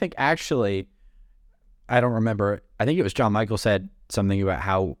I think actually, I don't remember. I think it was John Michael said something about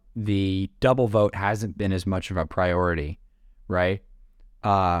how the double vote hasn't been as much of a priority, right?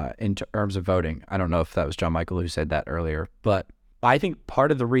 In terms of voting. I don't know if that was John Michael who said that earlier, but I think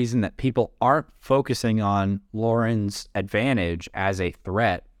part of the reason that people aren't focusing on Lauren's advantage as a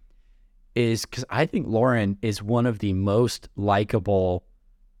threat is because I think Lauren is one of the most likable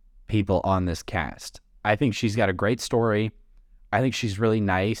people on this cast. I think she's got a great story. I think she's really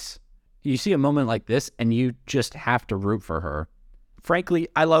nice. You see a moment like this and you just have to root for her. Frankly,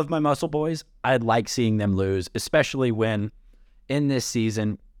 I love my muscle boys. I'd like seeing them lose, especially when in this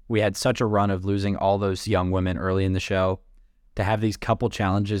season we had such a run of losing all those young women early in the show. To have these couple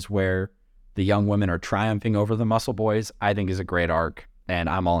challenges where the young women are triumphing over the muscle boys, I think is a great arc, and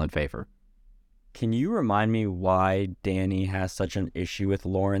I'm all in favor. Can you remind me why Danny has such an issue with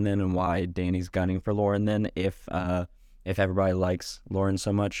Lauren then, and why Danny's gunning for Lauren then, if everybody likes Lauren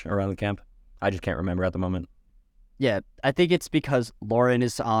so much around the camp? I just can't remember at the moment. Yeah, I think it's because Lauren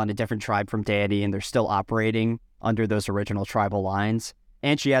is on a different tribe from Danny, and they're still operating under those original tribal lines,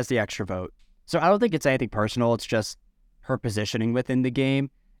 and she has the extra vote. So I don't think it's anything personal. It's just her positioning within the game.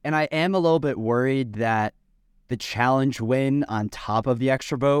 And I am a little bit worried that the challenge win on top of the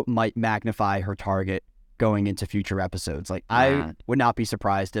extra vote might magnify her target going into future episodes. Like, I would not be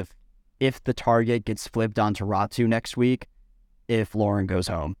surprised if the target gets flipped onto Ratu next week if Lauren goes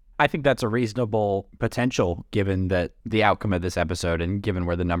home. I think that's a reasonable potential given that the outcome of this episode and given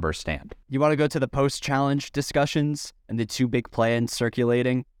where the numbers stand. You want to go to the post-challenge discussions and the two big plans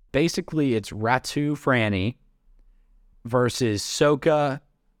circulating? Basically, it's Ratu Franny versus Soka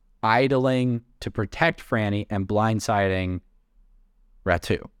idling to protect Franny and blindsiding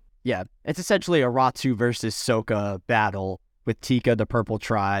Ratu. Yeah, it's essentially a Ratu versus Soka battle with Tika, the Purple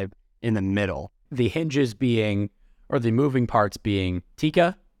Tribe, in the middle. The hinges being, or the moving parts being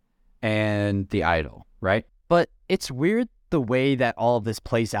Tika and the idol, right? But it's weird the way that all of this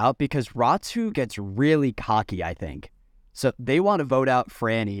plays out because Ratu gets really cocky, I think. So they want to vote out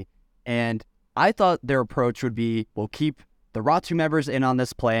Franny, and I thought their approach would be, we'll keep the Ratu members in on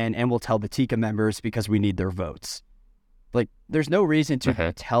this plan and we'll tell the Tika members because we need their votes. Like, there's no reason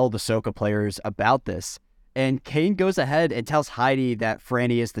to tell the Soka players about this. And Kane goes ahead and tells Heidi that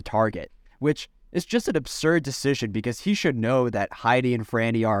Franny is the target, which is just an absurd decision because he should know that Heidi and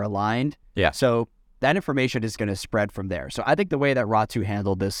Franny are aligned. Yeah. So that information is going to spread from there. So I think the way that Ratu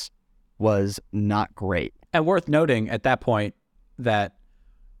handled this was not great. And worth noting at that point that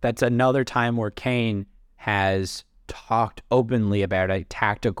that's another time where Kane has talked openly about a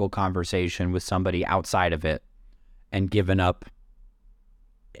tactical conversation with somebody outside of it and given up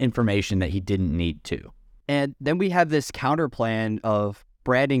information that he didn't need to. And then we have this counter plan of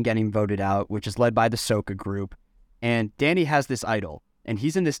Brandon getting voted out, which is led by the Soka group. And Danny has this idol, and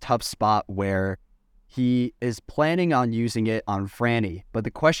he's in this tough spot where he is planning on using it on Franny, but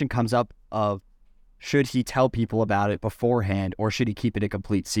the question comes up of should he tell people about it beforehand or should he keep it a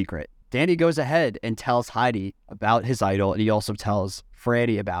complete secret? Danny goes ahead and tells Heidi about his idol, and he also tells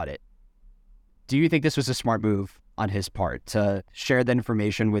Franny about it. Do you think this was a smart move on his part to share the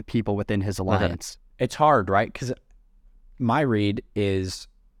information with people within his alliance? It's hard, right? Because my read is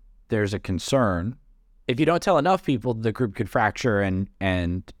there's a concern. If you don't tell enough people, the group could fracture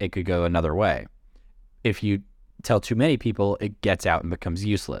and it could go another way. If you tell too many people, it gets out and becomes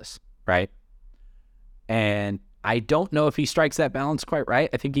useless, right? And I don't know if he strikes that balance quite right.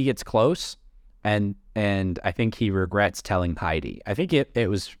 I think he gets close, and I think he regrets telling Heidi. I think it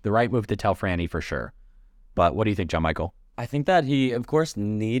was the right move to tell Franny for sure. But what do you think, John Michael? I think that he, of course,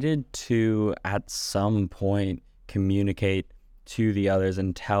 needed to, at some point, communicate to the others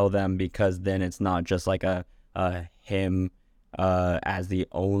and tell them, because then it's not just like a him as the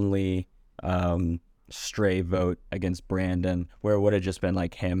only stray vote against Brandon, where it would have just been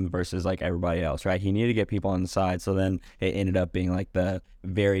like him versus like everybody else, right? He needed to get people on the side, so then it ended up being like the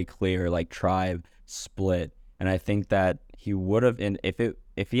very clear like tribe split. And I think that he would have,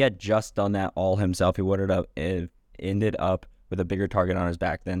 if he had just done that all himself, he would have ended up with a bigger target on his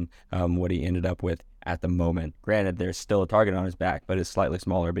back than what he ended up with at the moment. Granted, there's still a target on his back, but it's slightly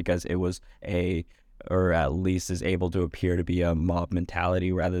smaller because it was or at least is able to appear to be a mob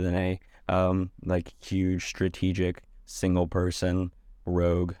mentality rather than a like huge strategic single person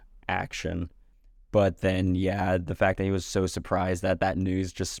rogue action. But then, yeah, the fact that he was so surprised that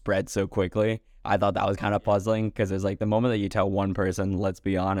news just spread so quickly, I thought that was kind of puzzling, because it's like the moment that you tell one person, let's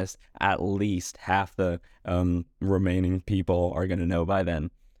be honest, at least half the remaining people are going to know by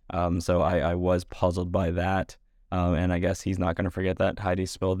then. So I was puzzled by that. And I guess he's not going to forget that Heidi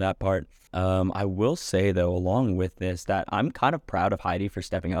spilled that part. I will say, though, along with this, that I'm kind of proud of Heidi for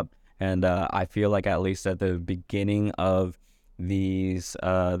stepping up. And I feel like at least at the beginning of this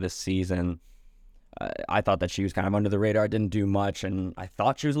season, I thought that she was kind of under the radar, didn't do much, and I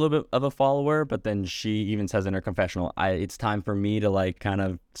thought she was a little bit of a follower, but then she even says in her confessional, it's time for me to like kind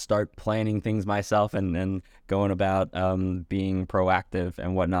of start planning things myself and going about being proactive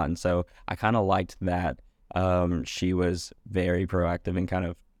and whatnot. And so I kind of liked that she was very proactive in kind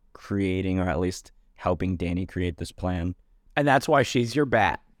of creating, or at least helping Danny create this plan. And that's why she's your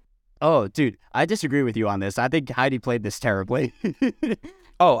bat. Oh, dude, I disagree with you on this. I think Heidi played this terribly.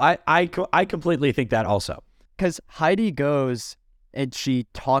 Oh, I completely think that also. Because Heidi goes and she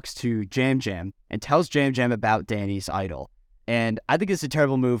talks to Jam Jam and tells Jam Jam about Danny's idol. And I think it's a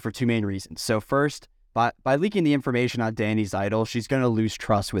terrible move for two main reasons. So first, by leaking the information on Danny's idol, she's going to lose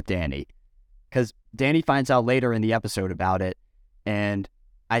trust with Danny. Because Danny finds out later in the episode about it. And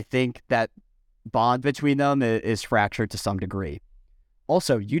I think that bond between them is fractured to some degree.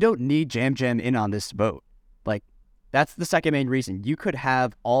 Also, you don't need Jam Jam in on this vote. Like, that's the second main reason. You could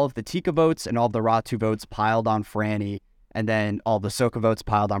have all of the Tika votes and all the Ratu votes piled on Franny, and then all the Soka votes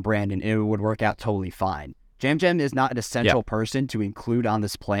piled on Brandon, and it would work out totally fine. Jam Jam is not an essential person to include on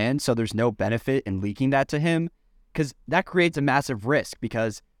this plan, so there's no benefit in leaking that to him, because that creates a massive risk,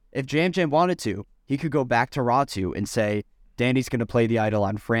 because if Jam Jam wanted to, he could go back to Ratu and say, Danny's going to play the idol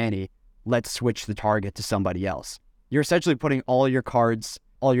on Franny, let's switch the target to somebody else. You're essentially putting all your cards,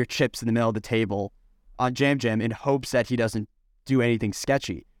 all your chips in the middle of the table on Jam Jam in hopes that he doesn't do anything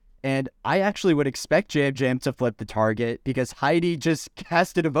sketchy. And I actually would expect Jam Jam to flip the target because Heidi just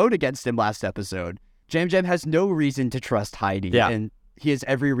casted a vote against him last episode. Jam Jam has no reason to trust Heidi, and he has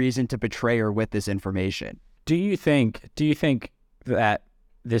every reason to betray her with this information. Do you think that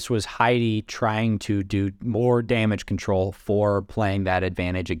this was Heidi trying to do more damage control for playing that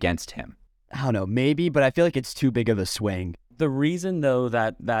advantage against him? I don't know, maybe, but I feel like it's too big of a swing. The reason, though,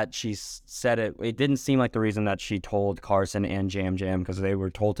 that she said it didn't seem like the reason that she told Carson and Jam Jam, because they were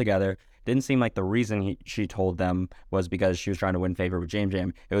told together, didn't seem like the reason she told them was because she was trying to win favor with Jam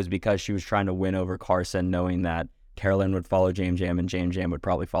Jam. It was because she was trying to win over Carson, knowing that Carolyn would follow Jam Jam and Jam Jam would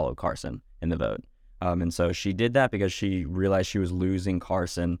probably follow Carson in the vote. And so she did that because she realized she was losing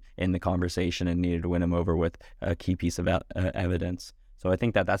Carson in the conversation and needed to win him over with a key piece of evidence. So I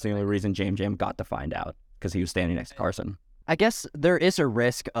think that's the only reason Jam Jam got to find out, because he was standing next to Carson. I guess there is a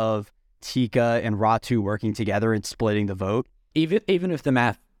risk of Tika and Ratu working together and splitting the vote. Even if the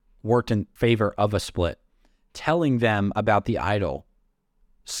math worked in favor of a split, telling them about the idol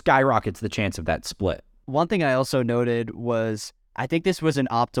skyrockets the chance of that split. One thing I also noted was I think this was an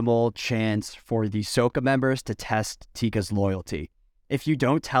optimal chance for the Soka members to test Tika's loyalty. If you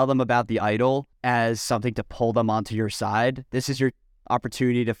don't tell them about the idol as something to pull them onto your side, this is your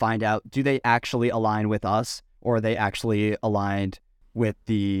opportunity to find out, do they actually align with us, or are they actually aligned with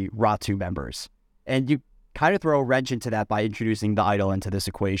the Ratu members? And you kind of throw a wrench into that by introducing the idol into this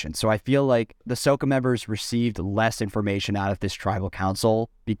equation. So I feel like the Soka members received less information out of this tribal council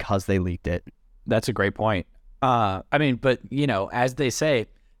because they leaked it. That's a great point. But as they say,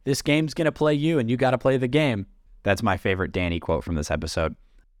 this game's going to play you and you got to play the game. That's my favorite Danny quote from this episode.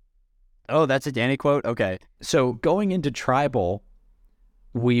 Oh, that's a Danny quote? Okay. So going into tribal,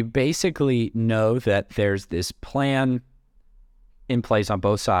 we basically know that there's this plan in place on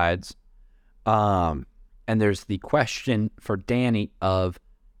both sides. And there's the question for Danny of,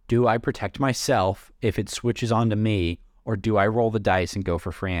 do I protect myself if it switches on to me, or do I roll the dice and go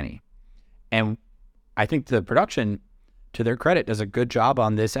for Franny? And I think the production, to their credit, does a good job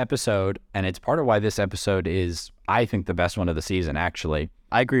on this episode, and it's part of why this episode is, I think, the best one of the season, actually.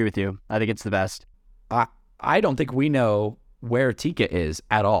 I agree with you. I think it's the best. I don't think we know where Tika is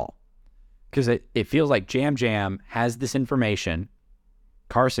at all, because it feels like Jam Jam has this information,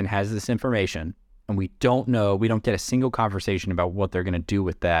 Carson has this information, and we don't get a single conversation about what they're going to do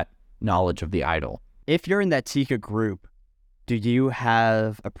with that knowledge of the idol. If you're in that Tika group, do you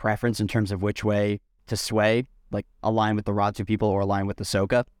have a preference in terms of which way to sway? Like align with the Ratu people or align with the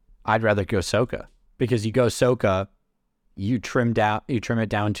Soka? I'd rather go Soka, because you go Soka, you trim it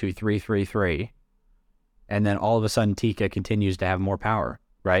down to 3-3-3, and then all of a sudden Tika continues to have more power,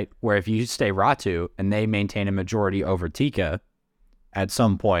 right? Where if you stay Ratu and they maintain a majority over Tika, at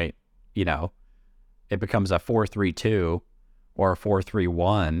some point, it becomes a 4-3-2 or a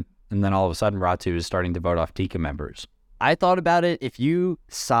 4-3-1, and then all of a sudden Ratu is starting to vote off Tika members. I thought about it. If you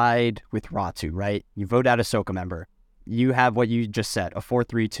side with Ratu, right? You vote out a Soka member. You have what you just said, a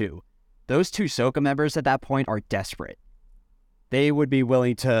 4-3-2. Those two Soka members at that point are desperate. They would be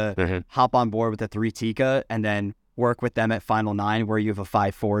willing to hop on board with the 3 Tika and then work with them at Final 9 where you have a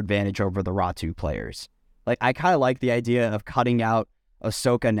 5-4 advantage over the Ratu players. Like, I kind of like the idea of cutting out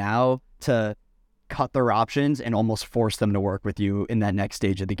Ahsoka now to cut their options and almost force them to work with you in that next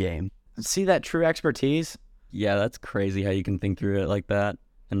stage of the game. See that true expertise? Yeah, that's crazy how you can think through it like that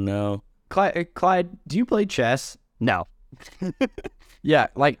and know. Clyde, do you play chess? No. Yeah,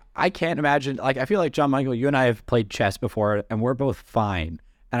 I can't imagine. I feel like, John Michael, you and I have played chess before, and we're both fine.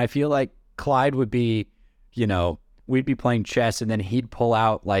 And I feel like Clyde would be, we'd be playing chess, and then he'd pull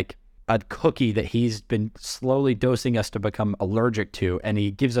out, a cookie that he's been slowly dosing us to become allergic to, and he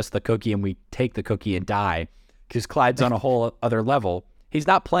gives us the cookie, and we take the cookie and die, because Clyde's on a whole other level. He's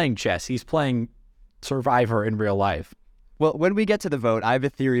not playing chess. He's playing Survivor in real life. Well, when we get to the vote, I have a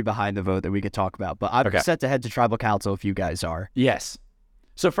theory behind the vote that we could talk about, but I'm set to head to Tribal Council if you guys are. Yes.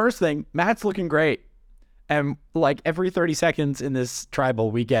 So first thing, Matt's looking great. And every 30 seconds in this tribal,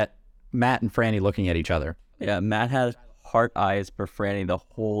 we get Matt and Franny looking at each other. Yeah, Matt had heart eyes for Franny the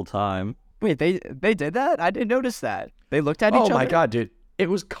whole time. Wait, they did that? I didn't notice that. They looked at each other? Oh my God, dude. It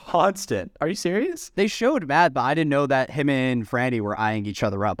was constant. Are you serious? They showed Matt, but I didn't know that him and Franny were eyeing each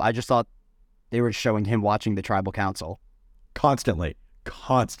other up. I just thought they were showing him watching the Tribal Council. Constantly.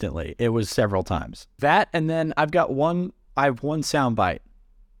 It was several times. That, and then I have one soundbite.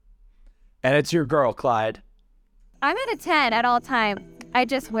 And it's your girl, Clyde. I'm at a 10 at all times. I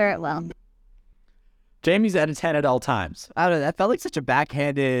just wear it well. Jamie's at a 10 at all times. I don't know. That felt like such a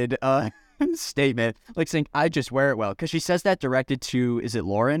backhanded statement. Like saying, I just wear it well. Because she says that directed to, is it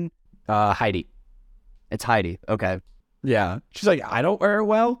Lauren? Heidi. It's Heidi. Okay. Yeah. She's like, I don't wear it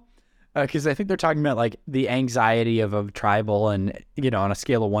well. Because I think they're talking about the anxiety of a tribal and, on a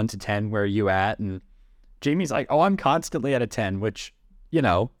scale of 1 to 10, where are you at? And Jamie's like, oh, I'm constantly at a 10, which,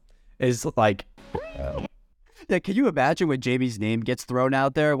 is Yeah, can you imagine when Jamie's name gets thrown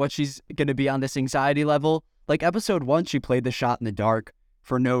out there, what she's going to be on this anxiety level? Episode 1, she played the shot in the dark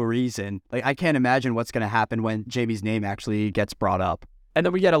for no reason. I can't imagine what's going to happen when Jamie's name actually gets brought up. And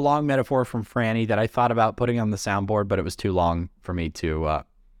then we get a long metaphor from Franny that I thought about putting on the soundboard, but it was too long for me to...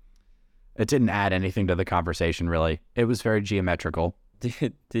 it didn't add anything to the conversation, really. It was very geometrical.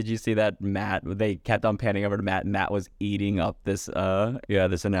 Did you see that Matt? They kept on panning over to Matt, and Matt was eating up this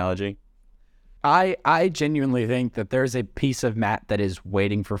this analogy. I genuinely think that there's a piece of Matt that is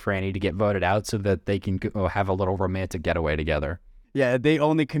waiting for Franny to get voted out so that they can go have a little romantic getaway together. Yeah, they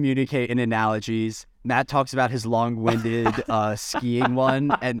only communicate in analogies. Matt talks about his long-winded skiing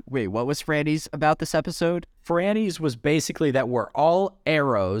one. And wait, what was Franny's about this episode? Franny's was basically that we're all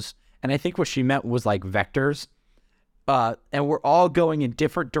arrows, and I think what she meant was vectors. And we're all going in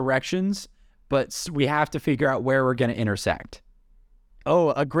different directions, but we have to figure out where we're going to intersect.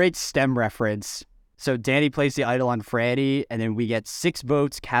 Oh, a great STEM reference. So Danny plays the idol on Franny, and then we get 6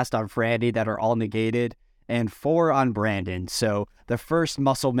 votes cast on Franny that are all negated, and 4 on Brandon. So the first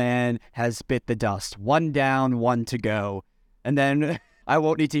muscle man has bit the dust. 1 down, 1 to go. And then I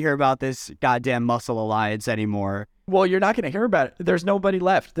won't need to hear about this goddamn muscle alliance anymore. Well, you're not going to hear about it. There's nobody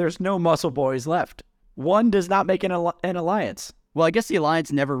left. There's no muscle boys left. One does not make an alliance. Well, I guess the alliance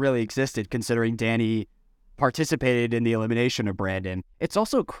never really existed considering Danny participated in the elimination of Brandon. It's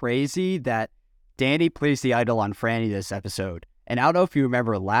also crazy that Danny plays the idol on Franny this episode. And I don't know if you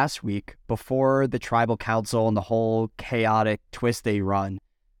remember last week, before the tribal council and the whole chaotic twist they run,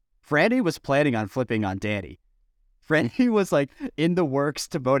 Franny was planning on flipping on Danny. Franny was like in the works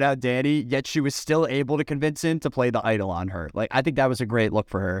to vote out Danny, yet she was still able to convince him to play the idol on her. Like, I think that was a great look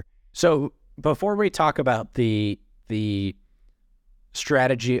for her. So before we talk about the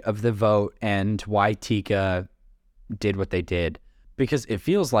strategy of the vote and why Tika did what they did, because it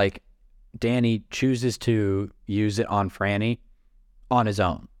feels like Danny chooses to use it on Franny on his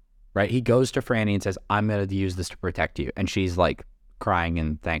own, right? He goes to Franny and says, I'm going to use this to protect you. And she's like crying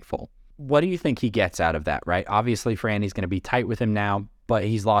and thankful. What do you think he gets out of that, right? Obviously, Franny's going to be tight with him now, but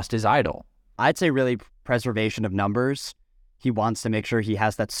he's lost his idol. I'd say really preservation of numbers. He wants to make sure he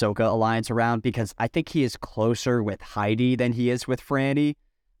has that Soka alliance around because I think he is closer with Heidi than he is with Franny.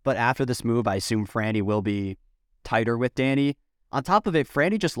 But after this move, I assume Franny will be tighter with Danny. On top of it,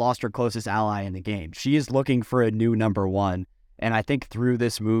 Franny just lost her closest ally in the game. She is looking for a new number one. And I think through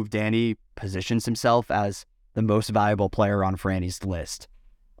this move, Danny positions himself as the most valuable player on Franny's list.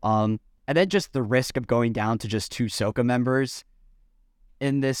 And then just the risk of going down to just 2 Soka members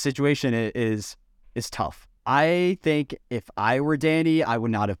in this situation is tough. I think if I were Danny, I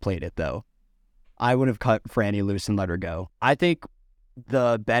would not have played it, though. I would have cut Franny loose and let her go. I think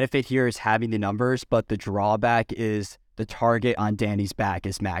the benefit here is having the numbers, but the drawback is the target on Danny's back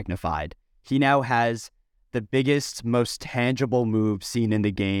is magnified. He now has the biggest, most tangible move seen in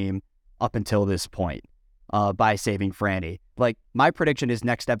the game up until this point by saving Franny. Like, my prediction is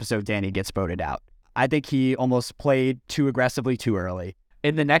next episode, Danny gets voted out. I think he almost played too aggressively too early.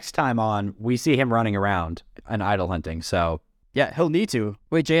 In the next time on, we see him running around and idol hunting, so... Yeah, he'll need to.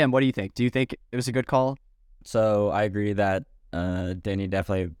 Wait, JM, what do you think? Do you think it was a good call? So I agree that Danny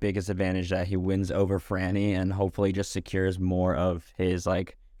definitely biggest advantage that he wins over Franny and hopefully just secures more of his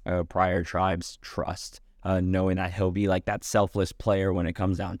prior tribe's trust, knowing that he'll be like that selfless player when it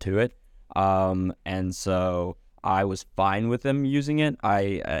comes down to it. And so I was fine with him using it.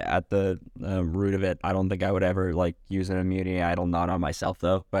 At the root of it, I don't think I would ever use an immunity idol, not on myself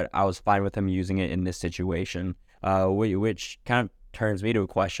though, but I was fine with him using it in this situation, which kind of turns me to a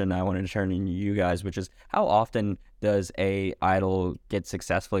question I wanted to turn to you guys, which is how often does a idol get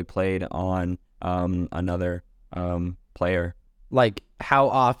successfully played on another player? Like, how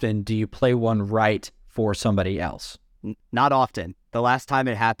often do you play one right for somebody else? Not often. The last time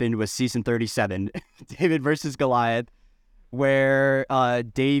it happened was season 37, David versus Goliath, where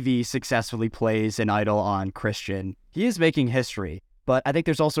Davey successfully plays an idol on Christian. He is making history, but I think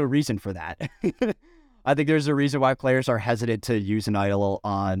there's also a reason for that. I think there's a reason why players are hesitant to use an idol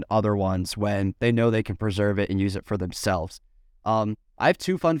on other ones when they know they can preserve it and use it for themselves. I have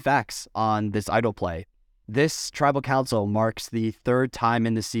 2 fun facts on this idol play. This tribal council marks the 3rd time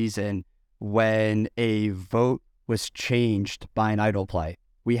in the season when a vote was changed by an idol play.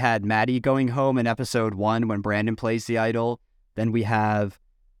 We had Maddie going home in episode 1 when Brandon plays the idol. Then we have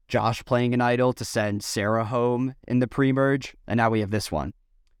Josh playing an idol to send Sarah home in the pre-merge. And now we have this one.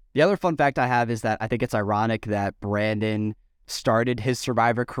 The other fun fact I have is that I think it's ironic that Brandon started his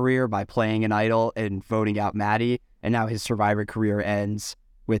Survivor career by playing an idol and voting out Maddie. And now his Survivor career ends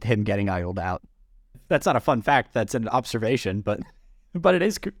with him getting idoled out. That's not a fun fact. That's an observation, but it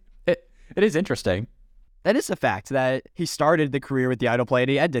is interesting. That is a fact that he started the career with the idol play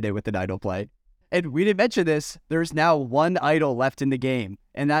and he ended it with an idol play. And we didn't mention this. There's now 1 idol left in the game,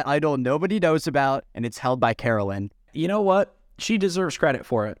 and that idol nobody knows about, and it's held by Carolyn. You know what? She deserves credit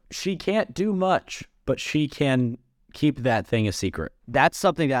for it. She can't do much, but she can keep that thing a secret. That's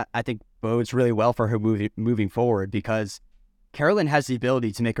something that I think bodes really well for her moving forward because Carolyn has the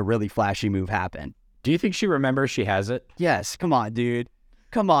ability to make a really flashy move happen. Do you think she remembers she has it? Yes. Come on, dude.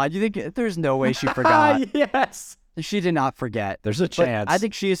 Come on. You think there's no way she forgot? Yes. She did not forget. There's a chance. But I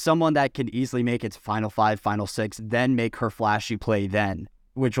think she is someone that can easily make it to Final 5, Final 6, then make her flashy play then,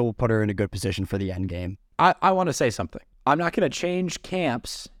 which will put her in a good position for the end game. I want to say something. I'm not going to change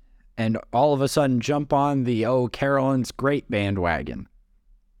camps and all of a sudden jump on the, Carolyn's great bandwagon.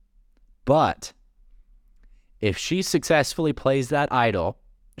 But if she successfully plays that idol,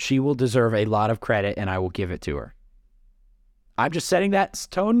 she will deserve a lot of credit and I will give it to her. I'm just setting that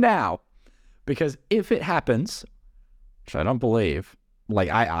tone now because if it happens, which I don't believe,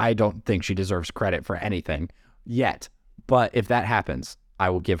 I don't think she deserves credit for anything yet. But if that happens, I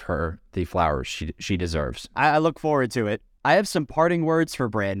will give her the flowers she deserves. I look forward to it. I have some parting words for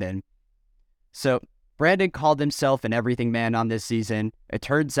Brandon. So, Brandon called himself an everything man on this season. It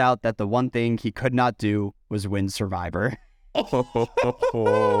turns out that the one thing he could not do was win Survivor.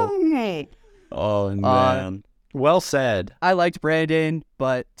 Oh, man. Well said. I liked Brandon,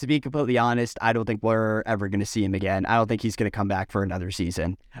 but to be completely honest, I don't think we're ever going to see him again. I don't think he's going to come back for another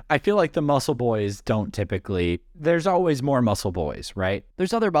season. I feel like the Muscle Boys don't typically, there's always more Muscle Boys, right?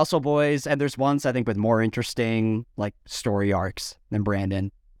 There's other Muscle Boys, and there's ones I think with more interesting like story arcs than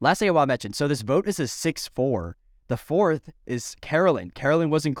Brandon. Last thing I want to mention, so this vote is a 6-4. The fourth is Carolyn. Carolyn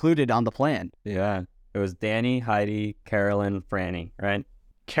was included on the plan. Yeah. It was Danny, Heidi, Carolyn, Franny, right?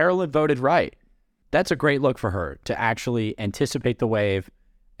 Carolyn voted right. That's a great look for her to actually anticipate the wave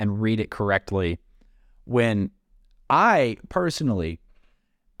and read it correctly. When I personally,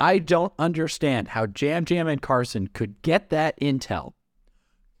 I don't understand how Jam Jam and Carson could get that intel,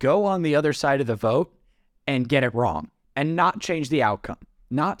 go on the other side of the vote and get it wrong and not change the outcome,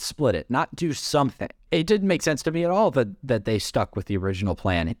 not split it, not do something. It didn't make sense to me at all that they stuck with the original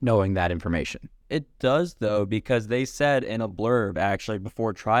plan, knowing that information. It does, though, because they said in a blurb, actually,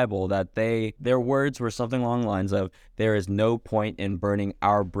 before Tribal, that their words were something along the lines of, there is no point in burning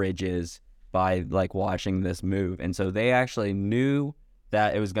our bridges by, like, watching this move. And so they actually knew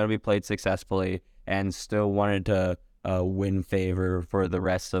that it was going to be played successfully and still wanted to win favor for the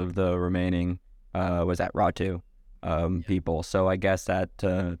rest of the remaining, was that Raw 2 people. So I guess that,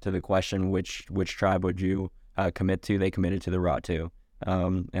 to the question, which tribe would you commit to, they committed to the Raw 2.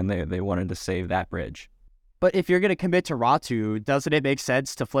 And they wanted to save that bridge. But if you're going to commit to Ratu, doesn't it make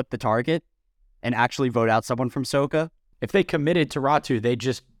sense to flip the target and actually vote out someone from Soka? If they committed to Ratu, they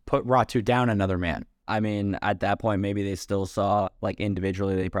just put Ratu down another man. I mean, at that point, maybe they still saw, like,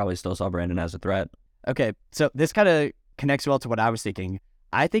 individually, they probably still saw Brandon as a threat. Okay, so this kind of connects well to what I was thinking.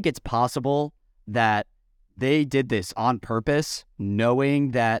 I think it's possible that they did this on purpose, knowing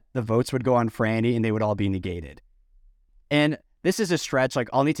that the votes would go on Franny and they would all be negated. And this is a stretch, like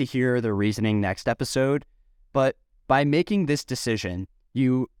I'll need to hear the reasoning next episode, but by making this decision,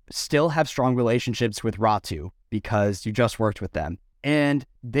 you still have strong relationships with Ratu because you just worked with them. And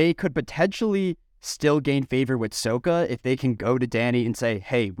they could potentially still gain favor with Soka if they can go to Danny and say,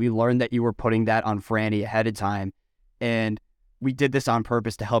 hey, we learned that you were putting that on Franny ahead of time, and we did this on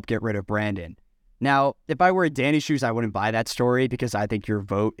purpose to help get rid of Brandon. Now, if I were in Danny's shoes, I wouldn't buy that story because I think your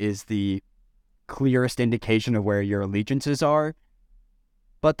vote is the clearest indication of where your allegiances are.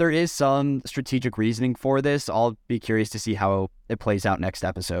 But there is some strategic reasoning for this. I'll be curious to see how it plays out next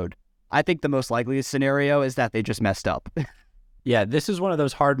episode. I think the most likeliest scenario is that they just messed up. Yeah, this is one of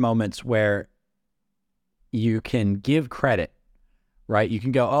those hard moments where you can give credit, right? You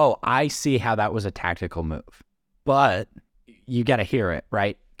can go, oh, I see how that was a tactical move. But you got to hear it,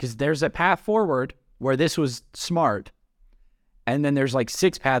 right? Because there's a path forward where this was smart. And then there's like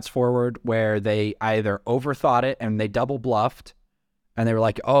 6 paths forward where they either overthought it and they double bluffed. And they were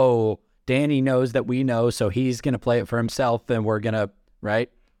like, oh, Danny knows that we know, so he's going to play it for himself and we're going to, right?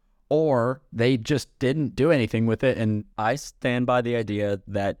 Or they just didn't do anything with it. And I stand by the idea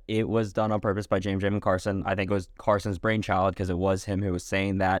that it was done on purpose by James Jam and Carson. I think it was Carson's brainchild because it was him who was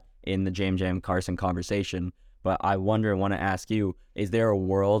saying that in the James Jam Carson conversation. But I want to ask you, is there a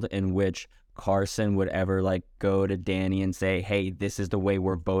world in which Carson would ever like go to Danny and say, hey, this is the way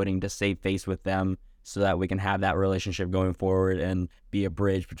we're voting to save face with them so that we can have that relationship going forward and be a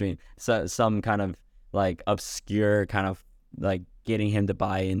bridge between some kind of like obscure kind of like getting him to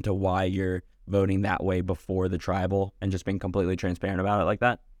buy into why you're voting that way before the tribal and just being completely transparent about it like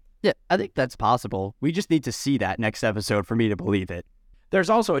that? Yeah, I think that's possible. We just need to see that next episode for me to believe it. There's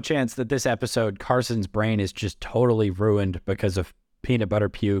also a chance that this episode, Carson's brain is just totally ruined because of peanut butter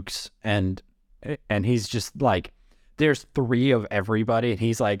pukes. And he's just like, there's 3 of everybody. And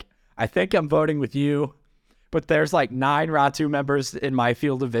he's like, I think I'm voting with you. But there's like 9 Ratu members in my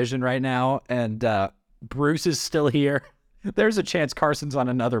field of vision right now. And Bruce is still here. There's a chance Carson's on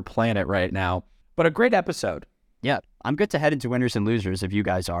another planet right now. But a great episode. Yeah, I'm good to head into winners and losers if you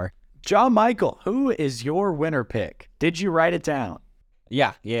guys are. John Michael, who is your winner pick? Did you write it down?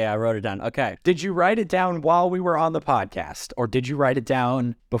 Yeah, I wrote it down. Okay. Did you write it down while we were on the podcast, or did you write it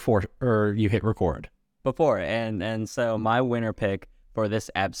down before or you hit record? Before, and so my winner pick for this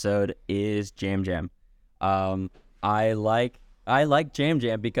episode is Jam Jam. I like Jam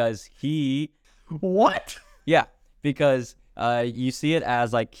Jam because he... What? Yeah, because you see it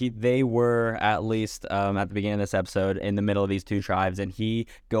as like they were at least at the beginning of this episode in the middle of these 2 tribes, and he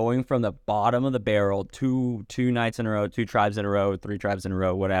going from the bottom of the barrel two nights in a row, 2 tribes in a row, 3 tribes in a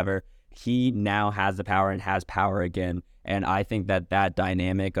row, whatever. He now has the power and has power again, and I think that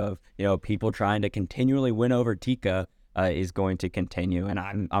dynamic of people trying to continually win over Tika is going to continue, and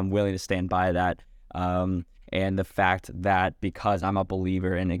I'm willing to stand by that. And the fact that because I'm a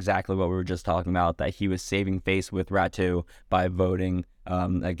believer in exactly what we were just talking about, that he was saving face with Ratu by voting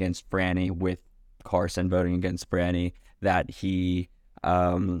against Franny, with Carson voting against Franny, that he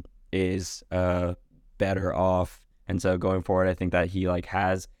is better off. And so going forward, I think that he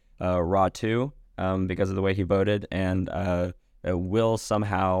has Ratu because of the way he voted, and will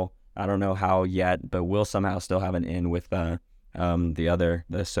somehow, I don't know how yet, but will somehow still have an in with the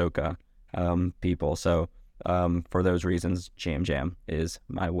Ahsoka people. So for those reasons, Jam Jam is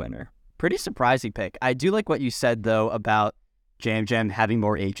my winner. Pretty surprising pick. I do like what you said, though, about Jam Jam having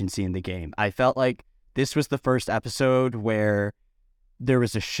more agency in the game. I felt like this was the first episode where there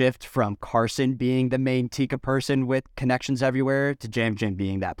was a shift from Carson being the main Tika person with connections everywhere to Jam Jam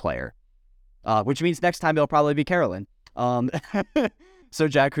being that player. Which means next time it'll probably be Carolyn. So,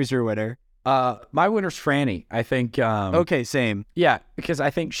 Jack, who's your winner? My winner's Franny. I think... okay, same. Yeah, because I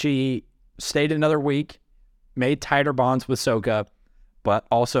think she stayed another week, made tighter bonds with Soka, but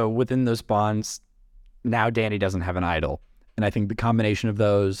also within those bonds, now Danny doesn't have an idol. And I think the combination of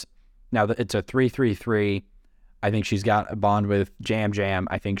those, now that it's a 3-3-3, I think she's got a bond with Jam Jam.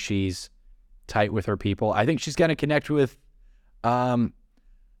 I think she's tight with her people. I think she's going to connect with Jamie?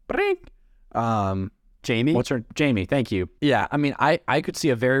 What's her? Jamie, thank you. Yeah, I mean, I could see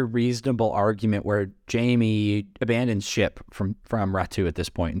a very reasonable argument where Jamie abandons ship from Ratu at this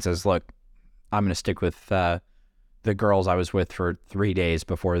point and says, look, I'm going to stick with the girls I was with for 3 days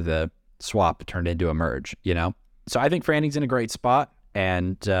before the swap turned into a merge, you know? So I think Franny's in a great spot,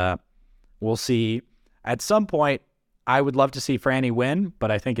 and we'll see. At some point, I would love to see Franny win, but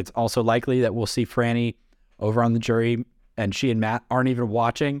I think it's also likely that we'll see Franny over on the jury, and she and Matt aren't even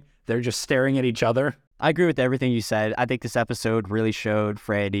watching. They're just staring at each other. I agree with everything you said. I think this episode really showed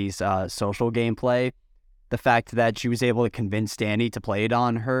Franny's social gameplay. The fact that she was able to convince Danny to play it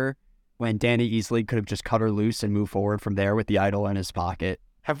on her when Danny easily could have just cut her loose and moved forward from there with the idol in his pocket.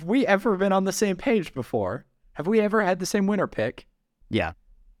 Have we ever been on the same page before? Have we ever had the same winner pick? Yeah.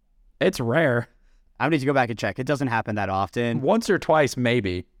 It's rare. I need to go back and check. It doesn't happen that often. Once or twice,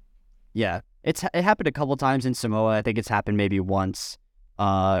 maybe. Yeah. It happened a couple times in Samoa. I think it's happened maybe once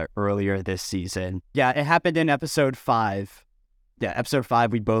earlier this season. Yeah, it happened in episode 5. Yeah, episode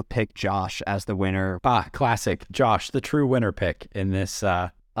 5, we both picked Josh as the winner. Classic. Josh, the true winner pick in this.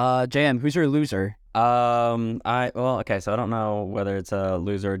 JM, who's your loser? Okay, so I don't know whether it's a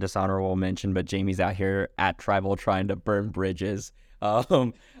loser or dishonorable mention, but Jamie's out here at Tribal trying to burn bridges. I'll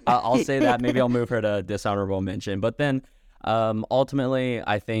say that. Maybe I'll move her to dishonorable mention. But then ultimately,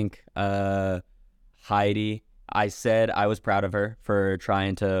 I think Heidi, I said I was proud of her for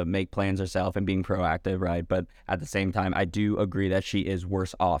trying to make plans herself and being proactive, right? But at the same time, I do agree that she is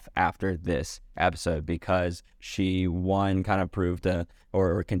worse off after this episode because she, one, kind of proved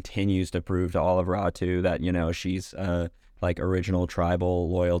or continues to prove to all of Ratu that, you know, she's original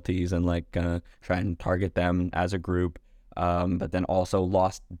tribal loyalties and try and target them as a group. But then also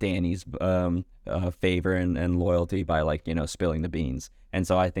lost Danny's favor and loyalty by spilling the beans. And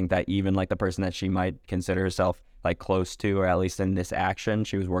so I think that even the person that she might consider herself close to, or at least in this action,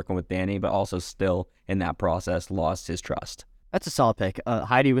 she was working with Danny, but also still in that process lost his trust. That's a solid pick.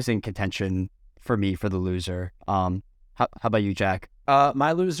 Heidi was in contention for me for the loser. How about you, Jack?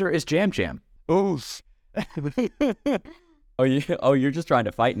 My loser is Jam Jam. Oof. You're just trying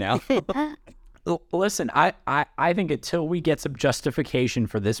to fight now. Listen, I think until we get some justification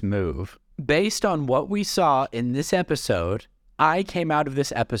for this move, based on what we saw in this episode, I came out of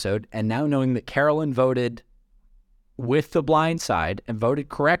this episode and now knowing that Carolyn voted with the blind side and voted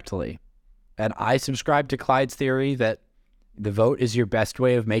correctly, and I subscribe to Clyde's theory that the vote is your best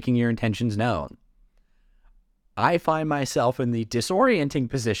way of making your intentions known, I find myself in the disorienting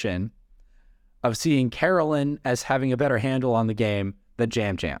position of seeing Carolyn as having a better handle on the game than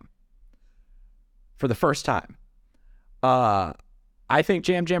Jam Jam. For the first time. I think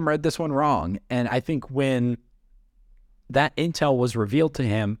Jam Jam read this one wrong. And I think when that intel was revealed to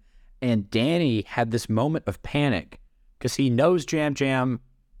him and Danny had this moment of panic because he knows Jam Jam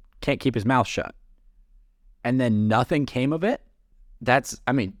can't keep his mouth shut, and then nothing came of it, that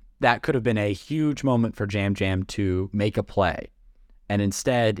could have been a huge moment for Jam Jam to make a play. And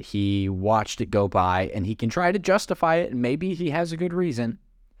instead, he watched it go by, and he can try to justify it, and maybe he has a good reason.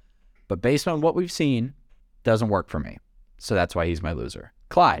 But based on what we've seen, doesn't work for me. So that's why he's my loser.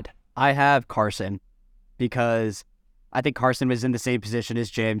 Clyde. I have Carson because I think Carson was in the same position as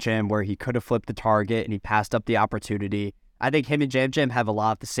Jam Jam where he could have flipped the target and he passed up the opportunity. I think him and Jam Jam have a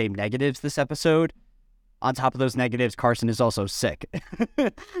lot of the same negatives this episode. On top of those negatives, Carson is also sick.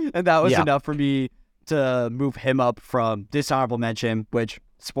 And that was enough for me to move him up from dishonorable mention, which,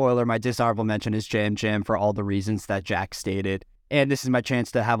 spoiler, my dishonorable mention is Jam Jam for all the reasons that Jack stated. And this is my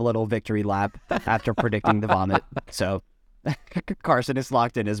chance to have a little victory lap after predicting the vomit. So Carson is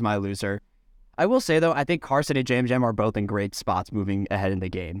locked in as my loser. I will say, though, I think Carson and Jam Jam are both in great spots moving ahead in the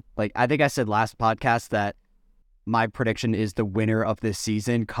game. Like, I think I said last podcast that my prediction is the winner of this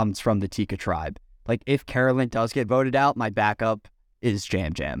season comes from the Tika tribe. Like, if Carolyn does get voted out, my backup is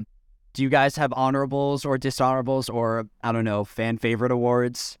Jam Jam. Do you guys have honorables or dishonorables or, I don't know, fan favorite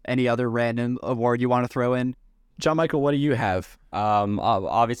awards? Any other random award you want to throw in? John Michael, what do you have?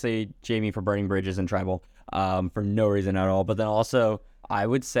 Obviously Jamie for burning bridges in tribal, for no reason at all. But then also, I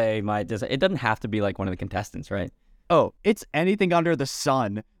would say it doesn't have to be like one of the contestants, right? Oh, it's anything under the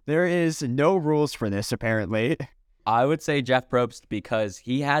sun. There is no rules for this, apparently. I would say Jeff Probst because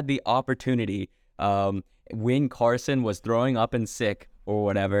he had the opportunity when Carson was throwing up and sick or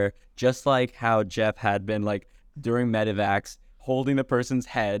whatever, just like how Jeff had been like during medevacs, holding the person's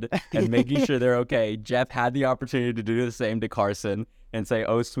head and making sure they're okay. Jeff had the opportunity to do the same to Carson and say,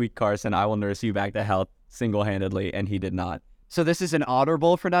 "Oh, sweet Carson, I will nurse you back to health single-handedly," and he did not. So this is an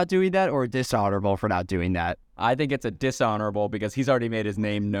honorable for not doing that or a dishonorable for not doing that? I think it's a dishonorable because he's already made his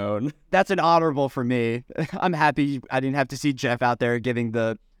name known. That's an honorable for me. I'm happy I didn't have to see Jeff out there giving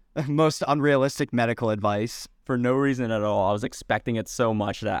the most unrealistic medical advice. For no reason at all. I was expecting it so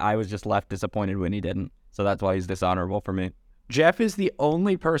much that I was just left disappointed when he didn't. So that's why he's dishonorable for me. Jeff is the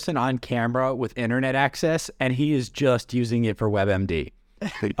only person on camera with internet access, and he is just using it for WebMD.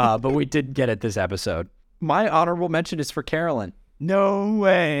 But we did get it this episode. My honorable mention is for Carolyn. No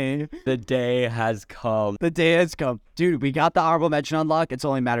way. The day has come. The day has come. Dude, we got the honorable mention unlock. It's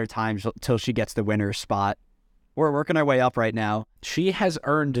only a matter of time till she gets the winner's spot. We're working our way up right now. She has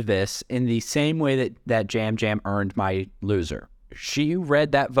earned this in the same way that Jam Jam earned my loser. She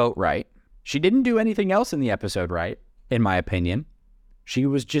read that vote right. She didn't do anything else in the episode right, in my opinion. She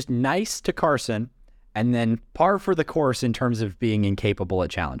was just nice to Carson and then par for the course in terms of being incapable at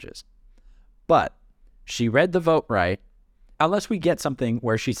challenges. But she read the vote right. Unless we get something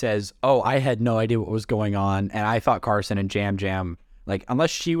where she says, "Oh, I had no idea what was going on, and I thought Carson and Jam Jam," like, unless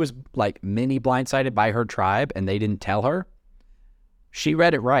she was like mini blindsided by her tribe and they didn't tell her, she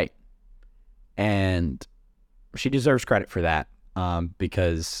read it right. And she deserves credit for that,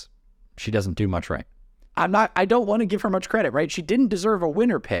 because she doesn't do much right. I don't want to give her much credit, right? She didn't deserve a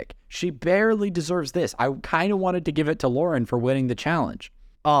winner pick. She barely deserves this. I kind of wanted to give it to Lauren for winning the challenge.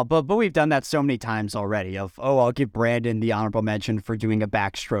 Oh, but we've done that so many times already I'll give Brandon the honorable mention for doing a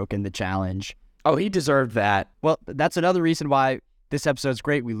backstroke in the challenge. Oh, he deserved that. Well, that's another reason why this episode's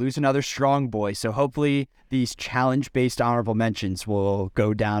great. We lose another strong boy, so hopefully these challenge-based honorable mentions will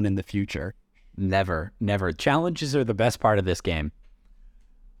go down in the future. Never. Challenges are the best part of this game.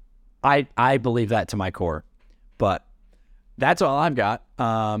 I believe that to my core. But that's all I've got.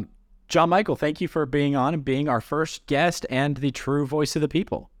 John Michael, thank you for being on and being our first guest and the true voice of the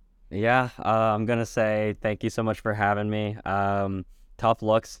people. Yeah, I'm going to say thank you so much for having me. Tough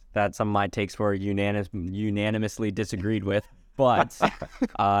looks that some of my takes were unanimously disagreed with. But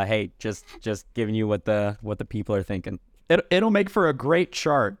hey, just giving you what the people are thinking. It'll make for a great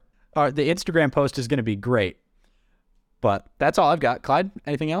chart. The Instagram post is going to be great. But that's all I've got. Clyde,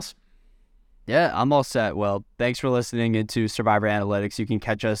 anything else? Yeah, I'm all set. Well, thanks for listening into Survivor Analytics. You can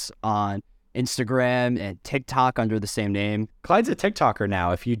catch us on Instagram and TikTok under the same name. Clyde's a TikToker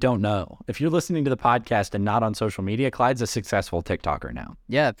now, if you don't know. If you're listening to the podcast and not on social media, Clyde's a successful TikToker now.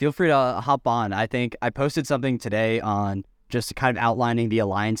 Yeah, feel free to hop on. I think I posted something today on just kind of outlining the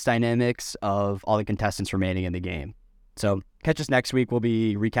alliance dynamics of all the contestants remaining in the game. So catch us next week. We'll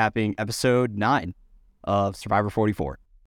be recapping episode 9 of Survivor 44.